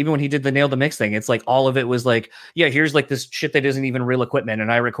 I mean, even when he did the Nail the Mix thing, it's like all of it was like, yeah, here's like this shit that isn't even real equipment,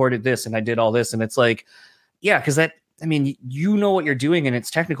 and I recorded this and I did all this, and it's like, yeah, because that, I mean, you know what you're doing and it's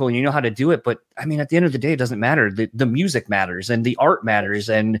technical and you know how to do it, but I mean, at the end of the day, it doesn't matter. The music matters and the art matters,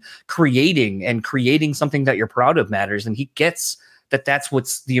 and creating something that you're proud of matters, and he gets that that's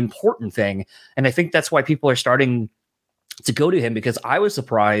what's the important thing. And I think that's why people are starting to go to him, because I was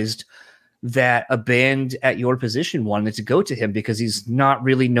surprised that a band at your position wanted to go to him, because he's not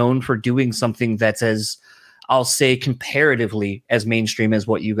really known for doing something that's as, I'll say, comparatively as mainstream as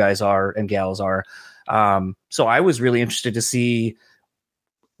what you guys are and gals are. So I was really interested to see,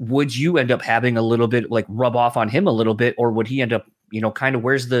 would you end up having a little bit like rub off on him a little bit, or would he end up, kind of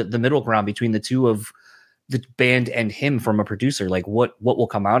where's the middle ground between the two of the band and him from a producer, like what will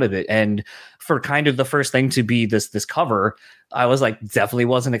come out of it. And for kind of the first thing to be this cover, I was like, definitely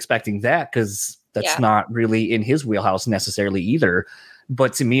wasn't expecting that, because that's not really in his wheelhouse necessarily either.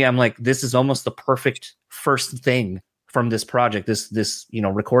 But to me, I'm like, this is almost the perfect first thing from this project, this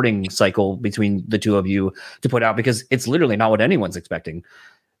recording cycle between the two of you to put out, because it's literally not what anyone's expecting.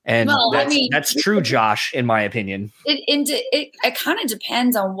 And that's true, Josh, in my opinion. It kind of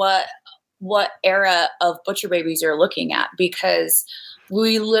depends on what era of Butcher Babies you're looking at, because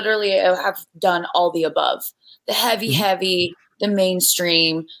we literally have done all the above: the heavy, the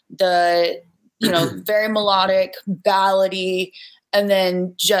mainstream, the very melodic, ballady, and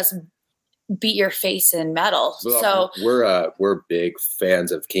then just beat your face in metal. Well, so we're big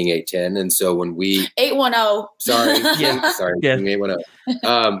fans of King 810, and so when we 810, King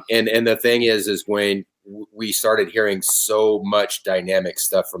 810. And the thing is when we started hearing so much dynamic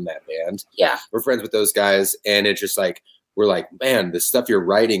stuff from that band, we're friends with those guys, and it's just like, we're like, man, the stuff you're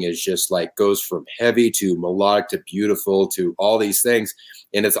writing is just like goes from heavy to melodic to beautiful to all these things.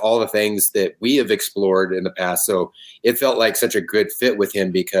 And it's all the things that we have explored in the past. So it felt like such a good fit with him,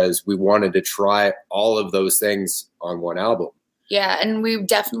 because we wanted to try all of those things on one album. Yeah. And we've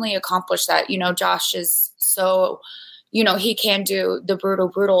definitely accomplished that. Josh is so, he can do the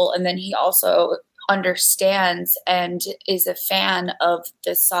brutal. And then he also understands and is a fan of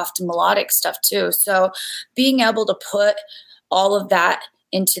the soft melodic stuff too. So being able to put all of that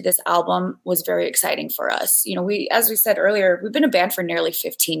into this album was very exciting for us. As we said earlier, we've been a band for nearly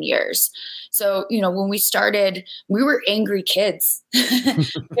 15 years. So, when we started, we were angry kids,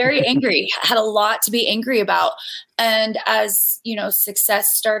 very angry, had a lot to be angry about. And as,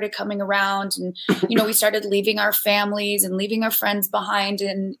 success started coming around, and, we started leaving our families and leaving our friends behind,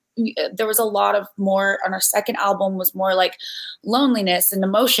 and there was a lot of more on our second album was more like loneliness and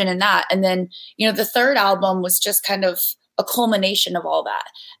emotion and that. And then, the third album was just kind of a culmination of all that.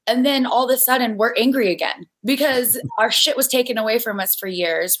 And then all of a sudden we're angry again, because our shit was taken away from us for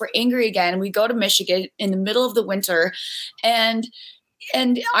years. We're angry again. We go to Michigan in the middle of the winter, and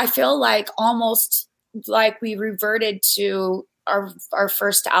I feel like almost like we reverted to our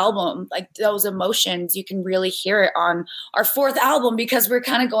first album. Like those emotions, you can really hear it on our fourth album, because we're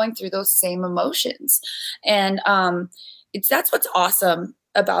kind of going through those same emotions. And that's what's awesome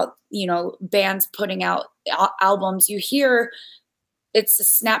about bands putting out albums. You hear it's a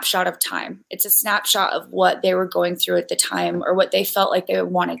snapshot of time. It's a snapshot of what they were going through at the time, or what they felt like they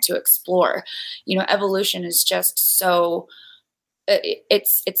wanted to explore. Evolution is just so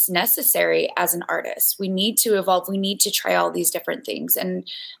it's necessary as an artist. We need to evolve. We need to try all these different things, and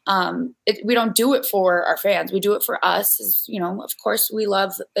we don't do it for our fans. We do it for us. Of course, we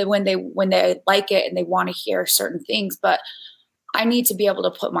love when they like it and they want to hear certain things, but I need to be able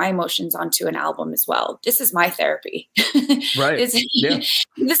to put my emotions onto an album as well. This is my therapy. Right. This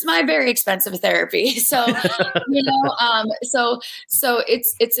is my very expensive therapy. So, so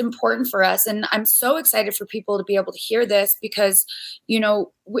it's important for us. And I'm so excited for people to be able to hear this, because,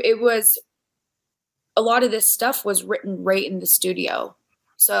 it was a lot of this stuff was written right in the studio.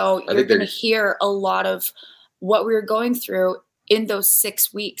 So you're going to hear a lot of what we were going through in those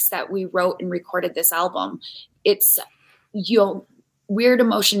 6 weeks that we wrote and recorded this album. It's, weird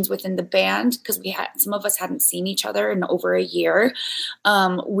emotions within the band, because some of us hadn't seen each other in over a year.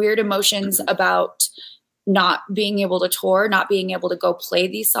 Weird emotions about not being able to tour, not being able to go play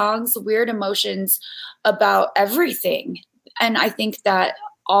these songs, weird emotions about everything. And I think that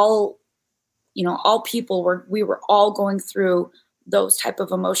all people we were all going through those type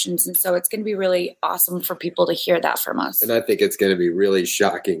of emotions. And so it's going to be really awesome for people to hear that from us. And I think it's going to be really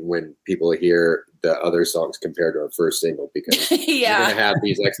shocking when people hear the other songs compared to our first single, because you're going to have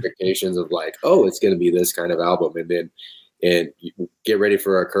these expectations of like, oh, it's going to be this kind of album. And you get ready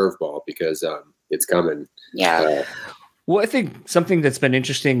for a curveball, because it's coming. Yeah. Well, I think something that's been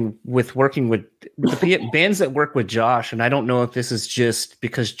interesting with working with the bands that work with Josh, and I don't know if this is just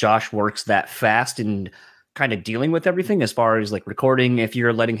because Josh works that fast and kind of dealing with everything as far as like recording, if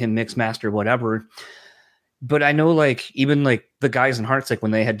you're letting him mix, master, whatever. But I know like even like the Guys in Hearts, like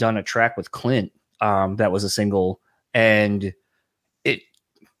when they had done a track with Clint, that was a single, and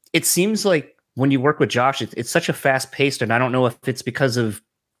it seems like when you work with Josh, it's such a fast paced, and I don't know if it's because of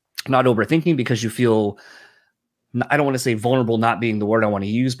not overthinking, because you feel, I don't want to say vulnerable, not being the word I want to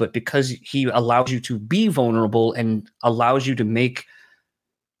use, but because he allows you to be vulnerable and allows you to make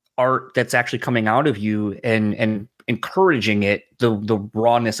art that's actually coming out of you and encouraging it, the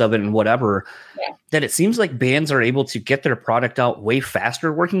rawness of it and whatever, that it seems like bands are able to get their product out way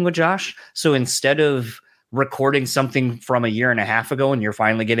faster working with Josh. So instead of recording something from a year and a half ago and you're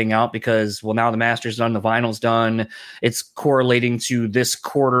finally getting out because, well, now the master's done, the vinyl's done, it's correlating to this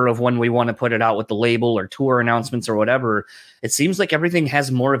quarter of when we want to put it out with the label or tour announcements or whatever. It seems like everything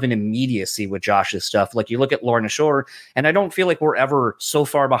has more of an immediacy with Josh's stuff. Like you look at Lorna Shore, and I don't feel like we're ever so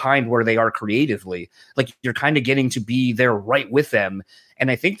far behind where they are creatively. Like you're kind of getting to be there right with them. And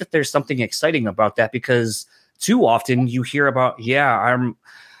I think that there's something exciting about that, because too often you hear about,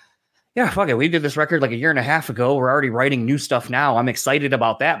 fuck it, we did this record like a year and a half ago. We're already writing new stuff now. I'm excited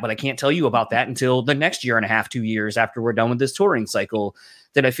about that, but I can't tell you about that until the next year and a half, 2 years after we're done with this touring cycle.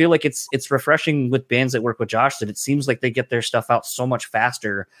 That I feel like it's refreshing with bands that work with Josh, that it seems like they get their stuff out so much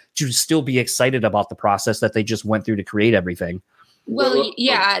faster to still be excited about the process that they just went through to create everything. Well,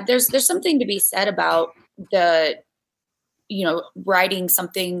 yeah, there's something to be said about writing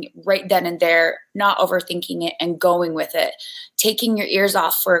something right then and there, not overthinking it and going with it, taking your ears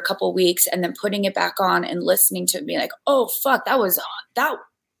off for a couple of weeks and then putting it back on and listening to it and being like, oh, fuck, that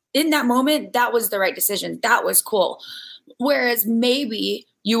in that moment, that was the right decision. That was cool. Whereas maybe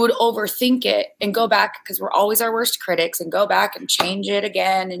you would overthink it and go back, because we're always our worst critics, and go back and change it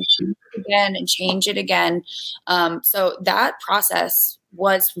again and change it again and change it again. So that process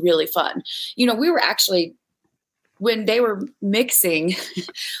was really fun. We were actually, when they were mixing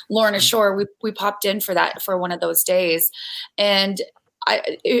Lorna Shore, we popped in for one of those days. And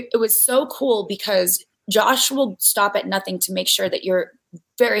it was so cool because Josh will stop at nothing to make sure that you're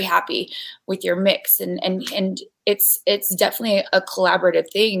very happy with your mix. And it's definitely a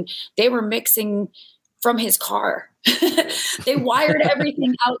collaborative thing. They were mixing from his car. They wired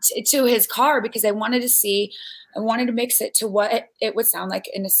everything out to his car because I wanted to mix it to what it would sound like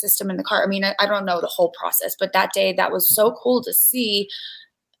in a system in the car. I mean, I don't know the whole process, but that day, that was so cool to see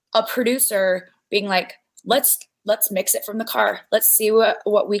a producer being like, let's mix it from the car. Let's see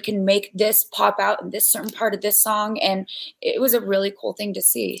what we can make this pop out in this certain part of this song. And it was a really cool thing to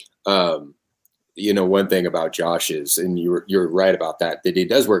see. One thing about Josh is, and you're right about that he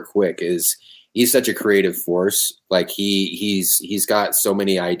does work quick, is he's such a creative force. Like he's got so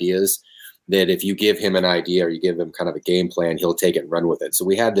many ideas that if you give him an idea or you give him kind of a game plan, he'll take it and run with it. So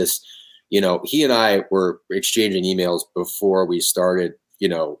we had this, he and I were exchanging emails before we started,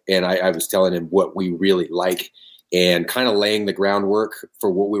 and I was telling him what we really like and kind of laying the groundwork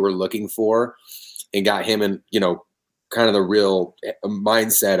for what we were looking for, and got him in, kind of the real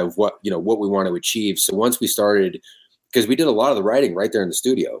mindset of what we want to achieve. So once we started, because we did a lot of the writing right there in the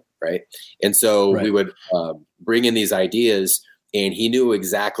studio, right? And so we would bring in these ideas, and he knew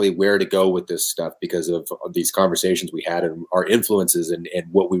exactly where to go with this stuff because of these conversations we had and our influences and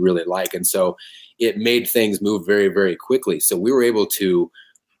what we really like. And so it made things move very, very quickly. So we were able to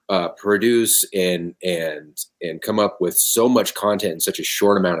produce and come up with so much content in such a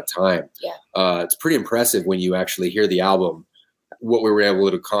short amount of time. Yeah. It's pretty impressive when you actually hear the album, what we were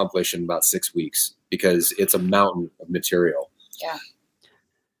able to accomplish in about 6 weeks, because it's a mountain of material. Yeah.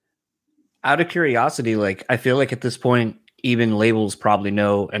 Out of curiosity, like, I feel like at this point, even labels probably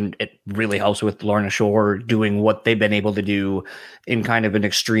know, and it really helps with Lorna Shore doing what they've been able to do in kind of an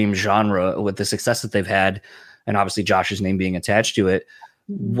extreme genre with the success that they've had, and obviously Josh's name being attached to it.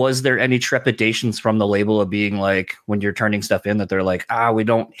 Was there any trepidations from the label of being like, when you're turning stuff in, that they're like, we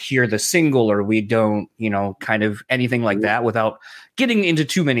don't hear the single, or we don't, kind of anything like that, without getting into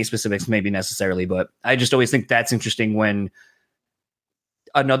too many specifics, maybe necessarily. But I just always think that's interesting when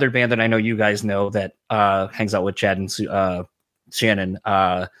another band that I know you guys know that hangs out with Chad and Shannon,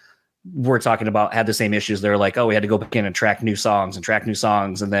 we're talking about, had the same issues. They're like, we had to go back in and track new songs.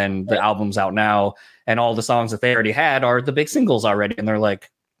 And then the album's out now, and all the songs that they already had are the big singles already. And they're like,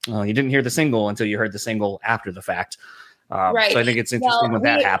 you didn't hear the single until you heard the single after the fact. Right. So I think it's interesting when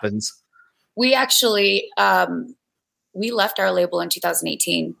that happens. We actually, we left our label in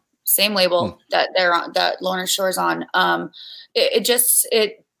 2018, same label that they're on, that Lorna Shore's on. We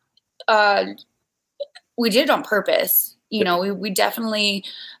did it on purpose. We definitely,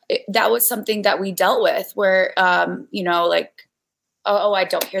 that was something that we dealt with where, like, I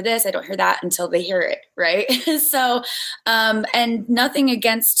don't hear this, I don't hear that until they hear it. Right. So, and nothing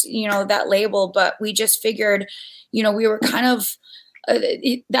against, that label, but we just figured, we were kind of,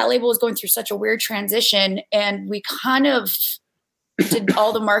 that label was going through such a weird transition, and we kind of did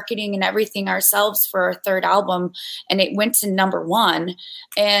all the marketing and everything ourselves for our third album, and it went to number 1,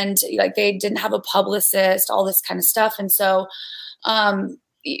 and like they didn't have a publicist, all this kind of stuff. And so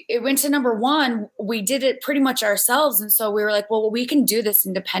it went to number one. We did it pretty much ourselves. And so we were like, well, we can do this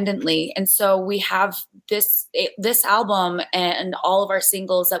independently. And so we have this album and all of our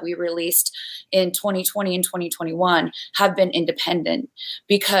singles that we released in 2020 and 2021 have been independent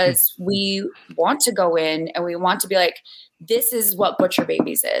because we want to go in and we want to be like, this is what Butcher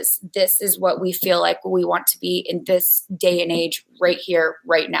Babies is. This is what we feel like we want to be in this day and age right here,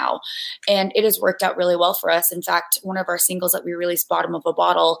 right now. And it has worked out really well for us. In fact, one of our singles that we released, Bottom of a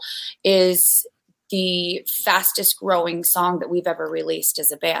Bottle, is the fastest growing song that we've ever released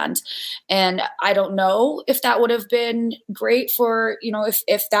as a band. And I don't know if that would have been great for,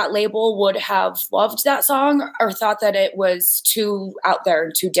 if that label would have loved that song or thought that it was too out there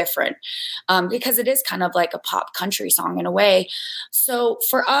and too different, because it is kind of like a pop country song in a way. So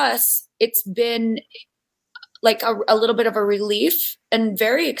for us, it's been like a little bit of a relief and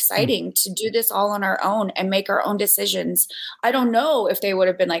very exciting to do this all on our own and make our own decisions. I don't know if they would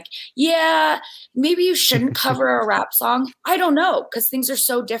have been like, yeah, maybe you shouldn't cover a rap song. I don't know, because things are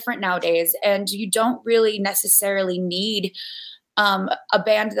so different nowadays and you don't really necessarily need a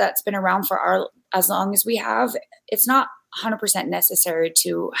band that's been around for as long as we have. It's not 100% necessary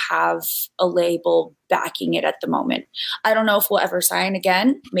to have a label backing it at the moment. I don't know if we'll ever sign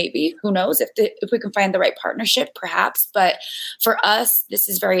again. Maybe, who knows, if we can find the right partnership, perhaps. But for us, this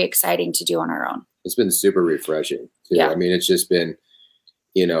is very exciting to do on our own. It's been super refreshing too. Yeah. I mean, it's just been,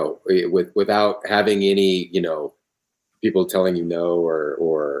 without having any, people telling you no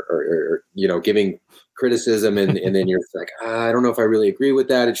or giving criticism and then you're like, I don't know if I really agree with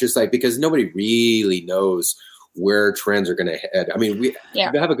that. It's just like, because nobody really knows where trends are going to head. I mean, we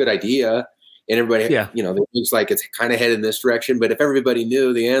have a good idea and everybody, it looks like it's kind of headed in this direction, but if everybody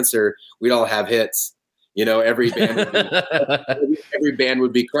knew the answer, we'd all have hits, every band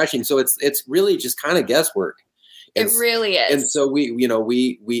would be crushing. So it's really just kind of guesswork. It really is. And so we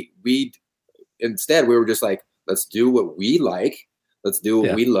instead we were just like, let's do what we like. Let's do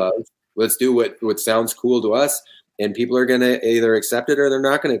what we love. Let's do what sounds cool to us. And people are going to either accept it or they're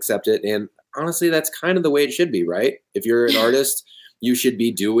not going to accept it. And honestly, that's kind of the way it should be, right? If you're an artist, you should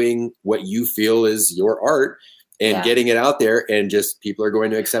be doing what you feel is your art and getting it out there, and just people are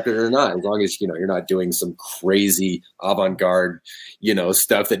going to accept it or not. As long as, you're not doing some crazy avant-garde,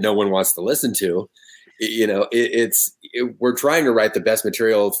 stuff that no one wants to listen to. We're trying to write the best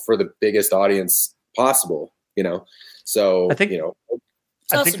material for the biggest audience possible, So I think,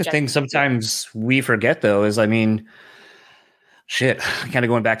 I think the thing sometimes we forget though is, kind of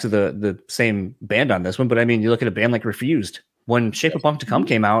going back to the same band on this one, but you look at a band like Refused. When Shape of Punk to Come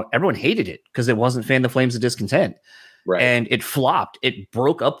came out, everyone hated it because it wasn't Fan the Flames of Discontent. Right. And it flopped. It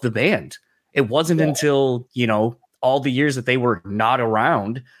broke up the band. It wasn't until, all the years that they were not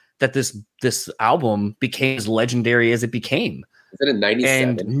around that this album became as legendary as it became. Is it in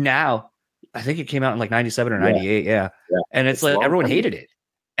 97? And now, I think it came out in like 97 or 98. Yeah. And it's like everyone hated it.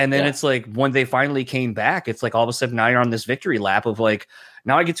 And then it's like when they finally came back, it's like all of a sudden now you're on this victory lap of like,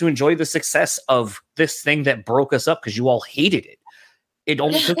 now I get to enjoy the success of this thing that broke us up because you all hated it. It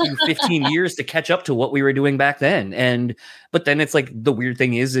only took you 15 years to catch up to what we were doing back then. But then it's like the weird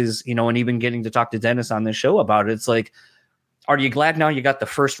thing is, and even getting to talk to Dennis on this show about it, it's like, are you glad now you got the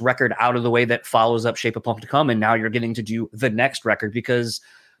first record out of the way that follows up Shape of Punk to Come, and now you're getting to do the next record because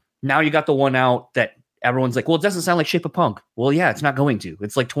now you got the one out that everyone's like, well, it doesn't sound like Shape of Punk. Well, yeah, it's not going to.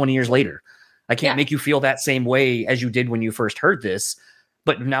 It's like 20 years later. I can't make you feel that same way as you did when you first heard this.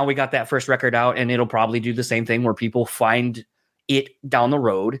 But now we got that first record out, and it'll probably do the same thing where people find it down the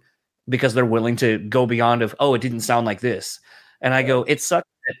road because they're willing to go beyond of, oh, it didn't sound like this. And I go, it sucks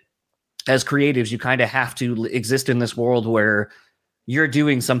that as creatives, you kind of have to exist in this world where you're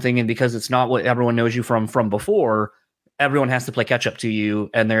doing something, and because it's not what everyone knows you from before, everyone has to play catch up to you,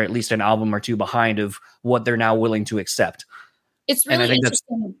 and they're at least an album or two behind of what they're now willing to accept. It's really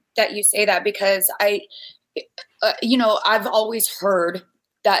interesting that you say that because I've always heard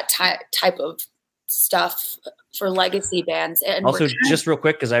that type of stuff for legacy bands. And also, just real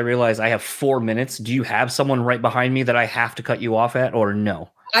quick, because I realize I have 4 minutes. Do you have someone right behind me that I have to cut you off at, or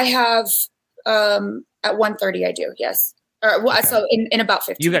no? I have at 1:30. I do, yes. Okay. So in about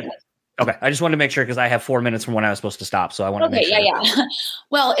 15 minutes. Okay, I just wanted to make sure because I have 4 minutes from when I was supposed to stop, so I want to make sure. Yeah.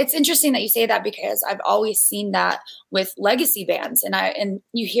 Well, it's interesting that you say that because I've always seen that with legacy bands, and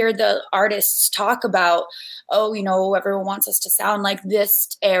you hear the artists talk about, everyone wants us to sound like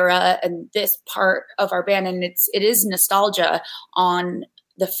this era and this part of our band, and it is nostalgia on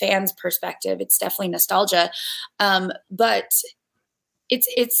the fans' perspective. It's definitely nostalgia, but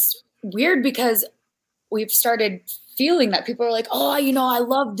it's weird because we've started feeling that people are like, oh, I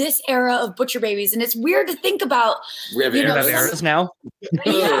love this era of Butcher Babies. And it's weird to think about. We have eras now.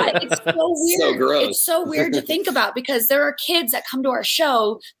 Yeah, it's so weird. So gross. It's so weird to think about because there are kids that come to our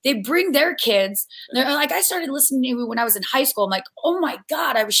show. They bring their kids. They're like, I started listening to you when I was in high school. I'm like, oh my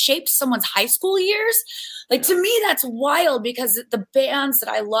God, I was shaped someone's high school years. Like, to me, that's wild because the bands that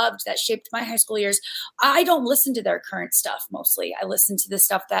I loved that shaped my high school years, I don't listen to their current stuff mostly. I listen to the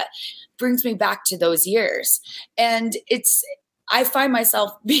stuff that brings me back to those years. And I find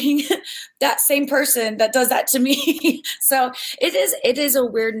myself being that same person that does that to me. So it is a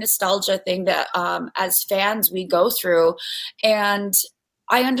weird nostalgia thing that as fans we go through, and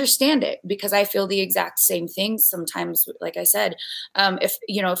I understand it because I feel the exact same thing sometimes. Like I said,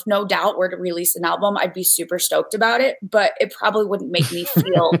 if No Doubt were to release an album, I'd be super stoked about it, but it probably wouldn't make me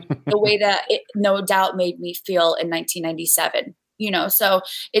feel the way that No Doubt made me feel in 1997. So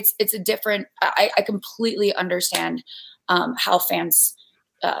it's a different. I completely understand how fans,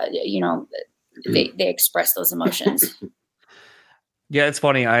 they express those emotions. Yeah, it's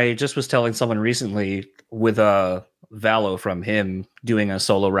funny. I just was telling someone recently with Valo from him doing a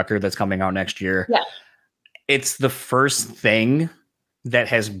solo record that's coming out next year. Yeah. It's the first thing that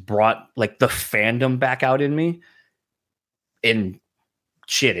has brought like the fandom back out in me in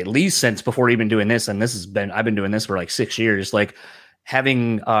shit, at least since before even doing this. And I've been doing this for like 6 years. Like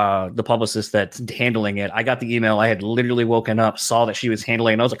having the publicist that's handling it, I got the email. I had literally woken up, saw that she was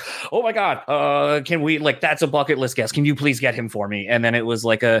handling it, and I was like, oh my God, can we, like, that's a bucket list guest. Can you please get him for me? And then it was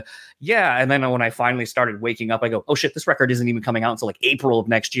like yeah. And then when I finally started waking up, I go, oh shit, this record isn't even coming out until like April of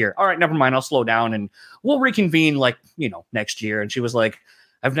next year. All right, never mind. I'll slow down and we'll reconvene like, next year. And she was like,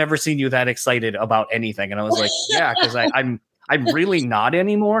 I've never seen you that excited about anything. And I was like, yeah, because I'm really not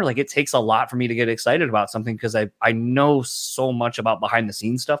anymore. Like, it takes a lot for me to get excited about something because I know so much about behind the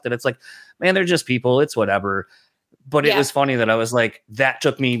scenes stuff that it's like, man, they're just people. It's whatever. But It was funny that I was like, that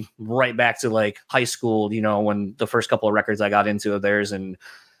took me right back to like high school, when the first couple of records I got into of theirs and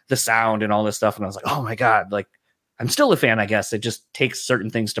the sound and all this stuff. And I was like, oh my God, like, I'm still a fan, I guess. It just takes certain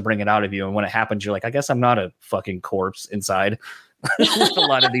things to bring it out of you. And when it happens, you're like, I guess I'm not a fucking corpse inside. With a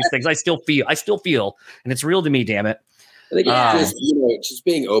lot of these things, I still feel, and it's real to me, damn it. I think just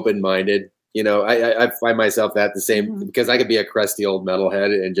being open-minded. I find myself that the same because I could be a crusty old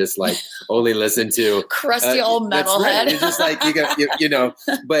metalhead and just like only listen to crusty old metalhead. Right. It's just like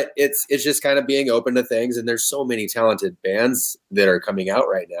but it's just kind of being open to things. And there's so many talented bands that are coming out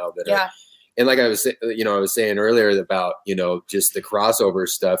right now that are. And like I was saying earlier about just the crossover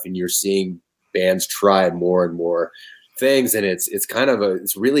stuff, and you're seeing bands try more and more things, and it's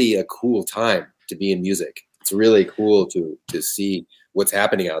really a cool time to be in music. It's really cool to see what's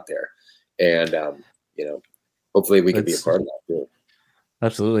happening out there, and hopefully we can be a part of that too.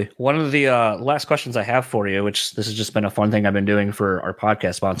 Absolutely. One of the last questions I have for you, which this has just been a fun thing I've been doing for our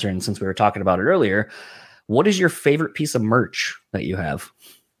podcast sponsor, and since we were talking about it earlier, what is your favorite piece of merch that you have?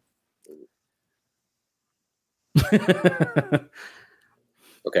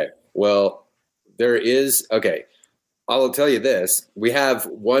 Okay. Well, there is. Okay. I'll tell you this. We have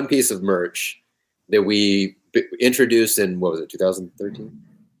one piece of merch that we introduced in, 2013?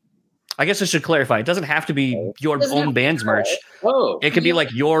 I guess I should clarify. It doesn't have to be your own band's merch. Oh. It could be like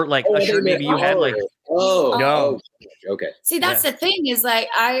your, like a shirt maybe you had like. Oh. No. Okay. See, that's the thing is like,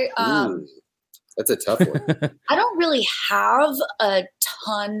 that's a tough one. I don't really have a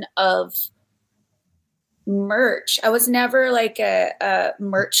ton of merch. I was never like a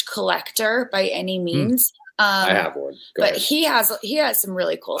merch collector by any means. I have one. But he has some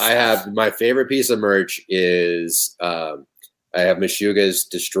really cool stuff. I have my favorite piece of merch is I have Meshuggah's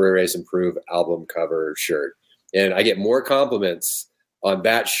Destroy, Erase, Improve album cover shirt. And I get more compliments on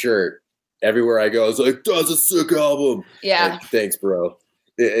that shirt everywhere I go. It's like, that's a sick album. Yeah. Like, thanks, bro.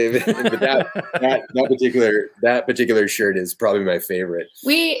 But that particular shirt is probably my favorite.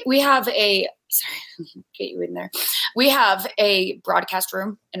 We have get you in there. We have a broadcast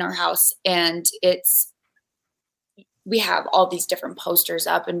room in our house, and we have all these different posters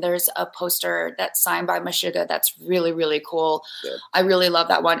up, and there's a poster that's signed by Meshuggah that's really, really cool. Yeah. I really love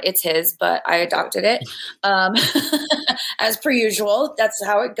that one. It's his, but I adopted it. As per usual, that's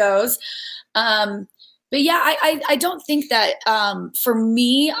how it goes. But yeah, I don't think that for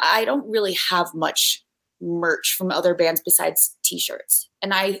me, I don't really have much merch from other bands besides t-shirts.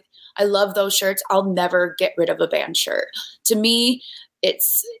 And I love those shirts. I'll never get rid of a band shirt. To me, it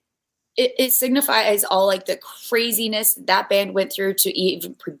signifies all like the craziness that band went through to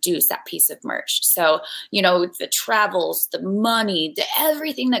even produce that piece of merch. So, the travels, the money,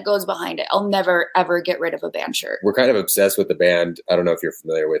 everything that goes behind it. I'll never, ever get rid of a band shirt. We're kind of obsessed with the band. I don't know if you're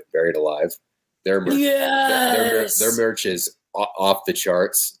familiar with Buried Alive. Their merch, Yes. their merch is off the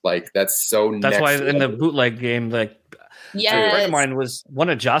charts. Like that's so. That's why level. in the bootleg game, like. Yes. A friend of mine was one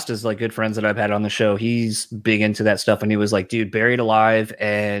of Josta's like good friends that I've had on the show. He's big into that stuff, and he was like, "Dude, Buried Alive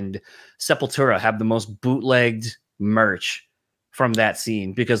and Sepultura have the most bootlegged merch from that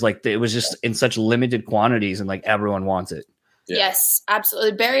scene because like it was just in such limited quantities, and like everyone wants it." Yeah. Yes,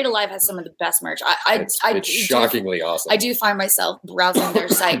 absolutely. Buried Alive has some of the best merch. It's shockingly awesome. I do find myself browsing their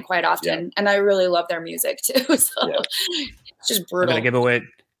site quite often, and I really love their music too. So it's just brutal. I'm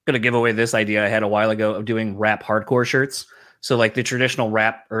gonna give away this idea I had a while ago of doing rap hardcore shirts. So like the traditional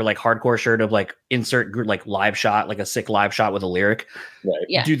rap or like hardcore shirt of like insert group like live shot, like a sick live shot with a lyric. Right.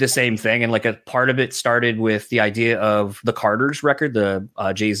 Yeah. Do the same thing. And like a part of it started with the idea of the Carters record, the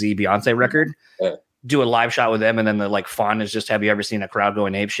Jay-Z Beyonce record. Do a live shot with them, and then the like font is just, have you ever seen a crowd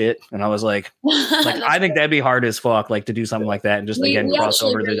going ape shit? And I was like I think that'd be hard as fuck, like to do something like that and just we cross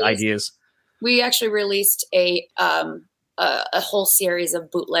over the ideas. We actually released a whole series of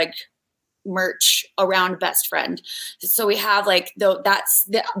bootleg merch around Best Friend. So we have like that's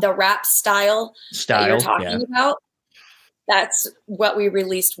the rap style that you're talking about. That's what we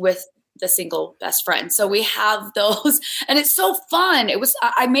released with the single Best Friend. So we have those, and it's so fun.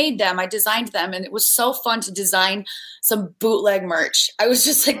 I made them, I designed them, and it was so fun to design some bootleg merch. I was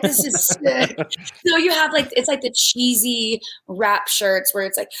just like, this is sick. So you have like, it's like the cheesy rap shirts where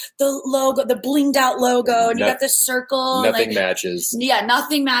it's like the logo, the blinged out logo, and you got the circle. Nothing matches. Yeah,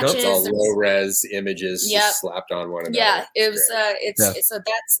 nothing matches. It's all low res images just slapped on one another. Yeah, it was. So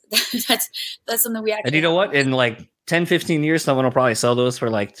that's something we actually. And you know what? In like 10, 15 years, someone will probably sell those for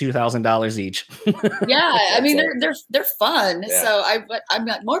like $2,000 each. Yeah, I mean they're fun. Yeah. So I'm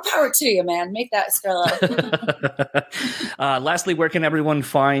like, more power to you, man. Make that scale up. Lastly, where can everyone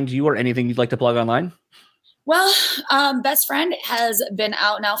find you or anything you'd like to plug online? Well, Best Friend has been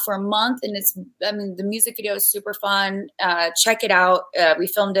out now for a month, and the music video is super fun. Check it out. We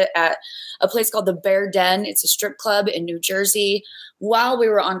filmed it at a place called the Bear Den. It's a strip club in New Jersey. While we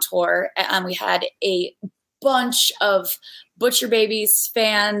were on tour, we had a bunch of Butcher Babies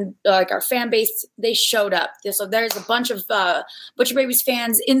our fan base. They showed up. So there's a bunch of Butcher Babies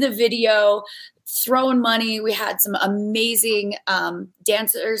fans in the video throwing money. We had some amazing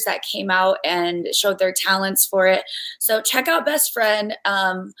dancers that came out and showed their talents for it. So check out Best Friend,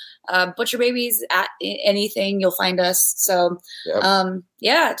 Butcher Babies at anything. You'll find us. So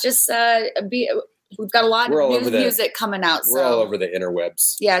we've got a lot of music coming out. We're all over the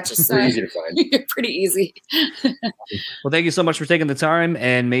interwebs. Yeah, just pretty easy to find. Pretty easy. Well, thank you so much for taking the time.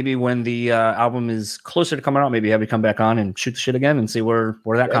 And maybe when the album is closer to coming out, maybe have you come back on and shoot the shit again and see where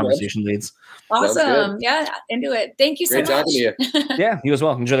that conversation leads. Awesome. Yeah, into it. Thank you so much. Great talking to you. Yeah, you as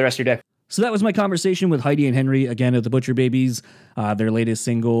well. Enjoy the rest of your day. So that was my conversation with Heidi and Henry, again, of the Butcher Babies. Their latest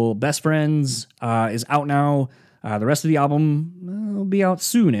single, Best Friends, is out now. The rest of the album will be out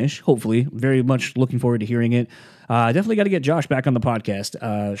soonish, hopefully. Very much looking forward to hearing it. Definitely got to get Josh back on the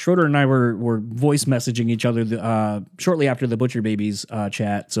podcast. Schroeder and I were voice messaging each other shortly after the Butcher Babies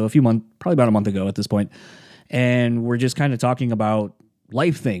chat, so probably about a month ago at this point. And we're just kind of talking about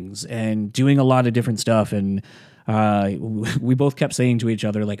life things and doing a lot of different stuff. And we both kept saying to each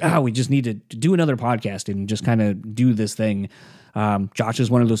other, like, we just need to do another podcast and just kind of do this thing. Josh is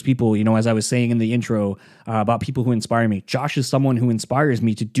one of those people, as I was saying in the intro about people who inspire me. Josh is someone who inspires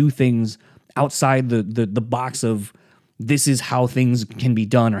me to do things outside the box of this is how things can be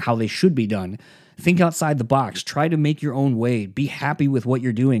done or how they should be done. Think outside the box. Try to make your own way. Be happy with what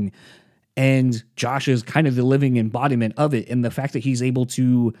you're doing. And Josh is kind of the living embodiment of it. And the fact that he's able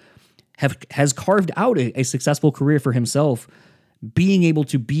to has carved out a successful career for himself, being able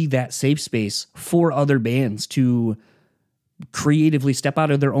to be that safe space for other bands to creatively step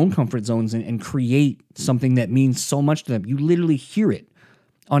out of their own comfort zones and create something that means so much to them. You literally hear it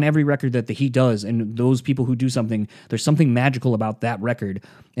on every record that he does. And those people who do something, there's something magical about that record.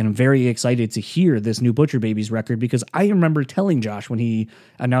 And I'm very excited to hear this new Butcher Babies record, because I remember telling Josh when he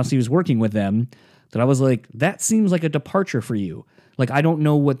announced he was working with them that I was like, that seems like a departure for you. Like, I don't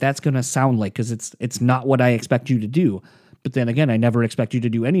know what that's going to sound like, because it's not what I expect you to do. But then again, I never expect you to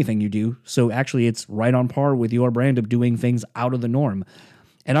do anything you do. So actually, it's right on par with your brand of doing things out of the norm.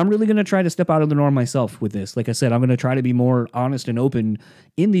 And I'm really going to try to step out of the norm myself with this. Like I said, I'm going to try to be more honest and open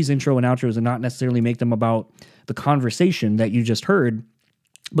in these intro and outros and not necessarily make them about the conversation that you just heard,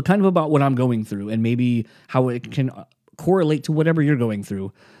 but kind of about what I'm going through and maybe how it can correlate to whatever you're going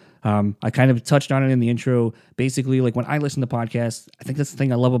through. I kind of touched on it in the intro. Basically, like when I listen to podcasts, I think that's the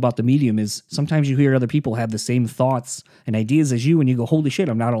thing I love about the medium is sometimes you hear other people have the same thoughts and ideas as you, and you go, holy shit,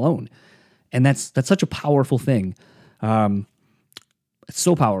 I'm not alone. And that's such a powerful thing. It's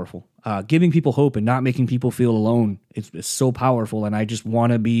so powerful. Giving people hope and not making people feel alone is so powerful, and I just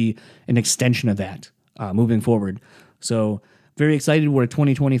want to be an extension of that moving forward. So very excited where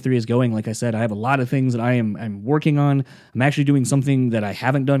 2023 is going. Like I said, I have a lot of things that I'm working on. I'm actually doing something that I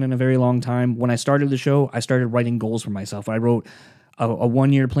haven't done in a very long time. When I started the show, I started writing goals for myself. I wrote a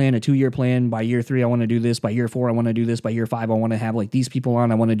 1-year plan, a 2-year plan. By year 3, I want to do this. By year 4, I want to do this. By year 5, I want to have like these people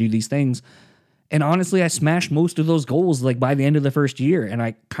on. I want to do these things. And honestly, I smashed most of those goals like by the end of the first year. And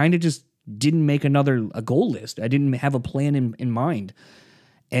I kind of just didn't make a goal list. I didn't have a plan in mind.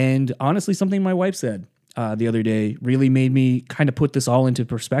 And honestly, something my wife said the other day really made me kind of put this all into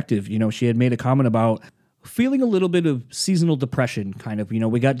perspective. You know, she had made a comment about feeling a little bit of seasonal depression, kind of. You know,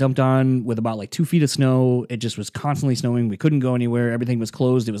 we got dumped on with about like 2 feet of snow. It just was constantly snowing. We couldn't go anywhere. Everything was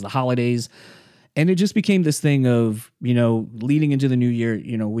closed. It was the holidays. And it just became this thing of, you know, leading into the new year,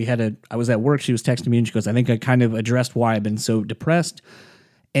 you know, I was at work, she was texting me and she goes, I think I kind of addressed why I've been so depressed.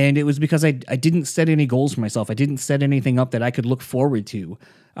 And it was because I didn't set any goals for myself. I didn't set anything up that I could look forward to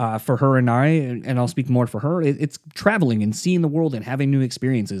for her and I, and I'll speak more for her. It's traveling and seeing the world and having new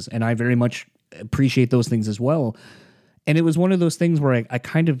experiences. And I very much appreciate those things as well. And it was one of those things where I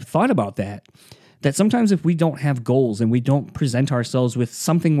kind of thought about that sometimes if we don't have goals and we don't present ourselves with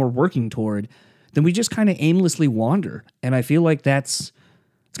something we're working toward, then we just kind of aimlessly wander. And I feel like it's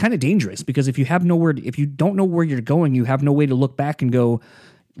kind of dangerous, because if you don't know where you're going, you have no way to look back and go,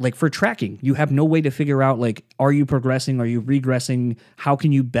 like for tracking, you have no way to figure out, like, are you progressing? Are you regressing? How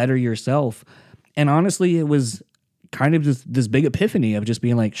can you better yourself? And honestly, it was kind of this big epiphany of just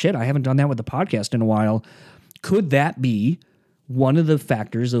being like, shit, I haven't done that with the podcast in a while. Could that be one of the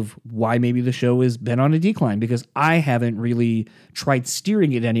factors of why maybe the show has been on a decline? Because I haven't really tried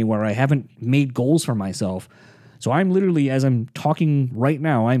steering it anywhere. I haven't made goals for myself. So I'm literally, as I'm talking right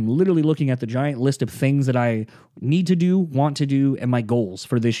now, I'm literally looking at the giant list of things that I need to do, want to do, and my goals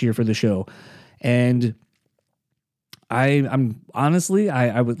for this year for the show. And I'm honestly,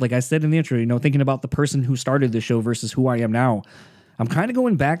 I was, like I said in the intro, you know, thinking about the person who started the show versus who I am now. I'm kind of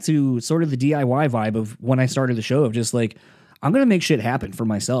going back to sort of the DIY vibe of when I started the show, of just like, I'm going to make shit happen for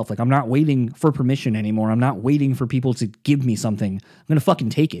myself. Like, I'm not waiting for permission anymore. I'm not waiting for people to give me something. I'm going to fucking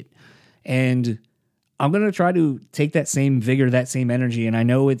take it. And I'm going to try to take that same vigor, that same energy. And I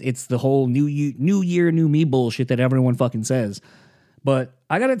know it's the whole new year, new me bullshit that everyone fucking says. But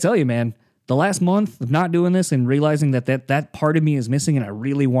I got to tell you, man, the last month of not doing this and realizing that part of me is missing and I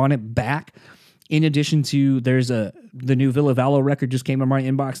really want it back. In addition to, the new Villa Vallo record just came in my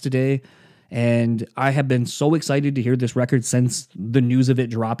inbox today. And I have been so excited to hear this record since the news of it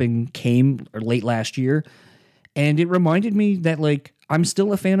dropping came late last year. And it reminded me that, like, I'm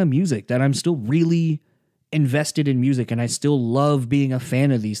still a fan of music, that I'm still really invested in music, and I still love being a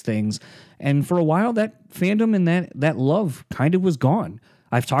fan of these things. And for a while, that fandom and that love kind of was gone.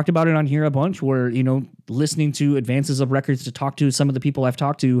 I've talked about it on here a bunch where, you know, listening to advances of records to talk to some of the people I've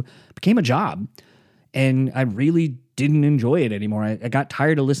talked to became a job. And I really didn't enjoy it anymore. I got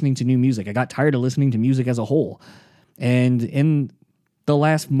tired of listening to new music. I got tired of listening to music as a whole. And in the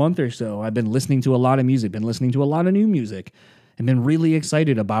last month or so, I've been listening to a lot of music, been listening to a lot of new music, and been really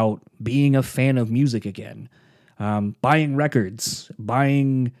excited about being a fan of music again. Buying records,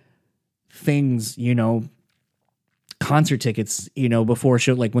 buying things, you know, concert tickets, you know, before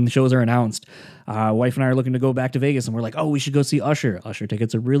show, like when the shows are announced. Wife and I are looking to go back to Vegas, and we're like, oh, we should go see Usher. Usher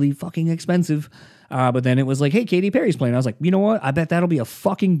tickets are really fucking expensive. But then it was like, hey, Katy Perry's playing. I was like, you know what? I bet that'll be a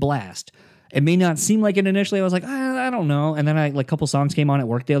fucking blast. It may not seem like it initially. I was like, I don't know. And then a couple songs came on at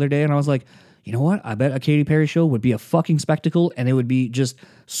work the other day, and I was like, you know what? I bet a Katy Perry show would be a fucking spectacle, and it would be just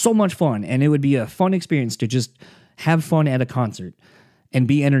so much fun, and it would be a fun experience to just have fun at a concert and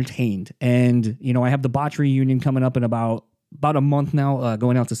be entertained. And, you know, I have the Botch reunion coming up in about a month now,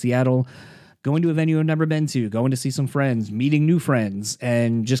 going out to Seattle, going to a venue I've never been to, going to see some friends, meeting new friends,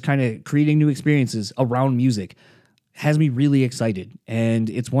 and just kind of creating new experiences around music has me really excited. And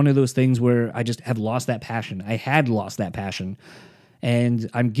it's one of those things where I just have lost that passion. I had lost that passion. And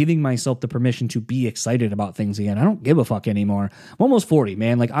I'm giving myself the permission to be excited about things again. I don't give a fuck anymore. I'm almost 40,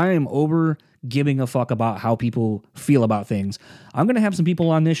 man. Like, I am over giving a fuck about how people feel about things. I'm going to have some people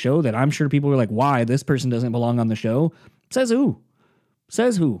on this show that I'm sure people are like, why? This person doesn't belong on the show. Says who?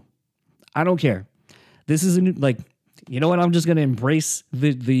 Says who? I don't care. This is like, you know what? I'm just going to embrace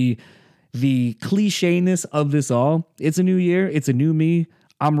the clichéness of this all. It's a new year. It's a new me.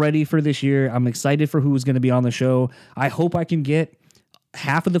 I'm ready for this year. I'm excited for who's going to be on the show. I hope I can get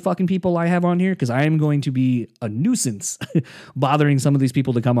half of the fucking people I have on here, because I am going to be a nuisance bothering some of these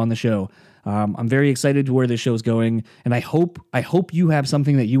people to come on the show. I'm very excited to where this show's going, and I hope you have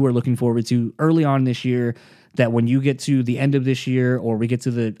something that you are looking forward to early on this year that when you get to the end of this year or we get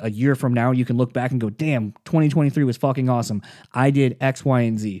to a year from now, you can look back and go, damn, 2023 was fucking awesome. I did X, Y,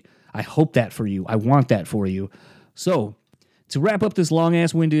 and Z. I hope that for you. I want that for you. So to wrap up this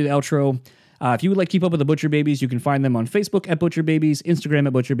long-ass winded outro, if you would like to keep up with the Butcher Babies, you can find them on Facebook at Butcher Babies, Instagram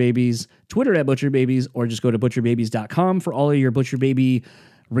at Butcher Babies, Twitter at Butcher Babies, or just go to butcherbabies.com for all of your Butcher Baby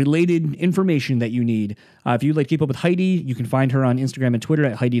related information that you need. If you'd like to keep up with Heidi, you can find her on Instagram and Twitter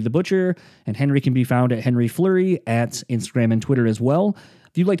at Heidi the Butcher, and Henry can be found at Henry Fleury at Instagram and Twitter as well.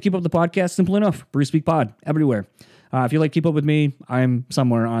 If you'd like to keep up with the podcast, simple enough, Brew Speak Pod, everywhere. If you'd like to keep up with me, I'm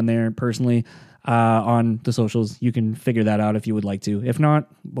somewhere on there personally on the socials. You can figure that out if you would like to. If not,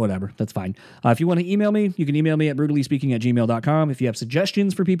 whatever, that's fine. If you want to email me, you can email me at brutalyspeaking@gmail.com. If you have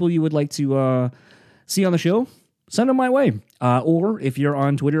suggestions for people you would like to see on the show, send them my way. Or if you're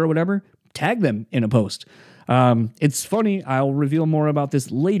on Twitter or whatever, tag them in a post. It's funny. I'll reveal more about this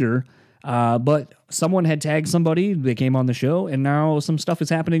later. But someone had tagged somebody. They came on the show, and now some stuff is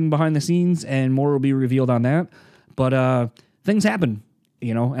happening behind the scenes, and more will be revealed on that. But things happen,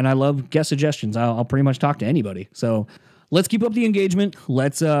 you know, and I love guest suggestions. I'll pretty much talk to anybody. So let's keep up the engagement.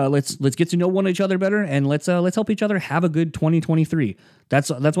 Let's get to know one each other better, and let's help each other have a good 2023. That's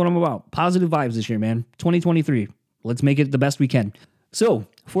what I'm about. Positive vibes this year, man. 2023. Let's make it the best we can. So,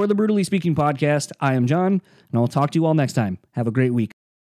 for the Brutally Speaking podcast, I am John, and I'll talk to you all next time. Have a great week.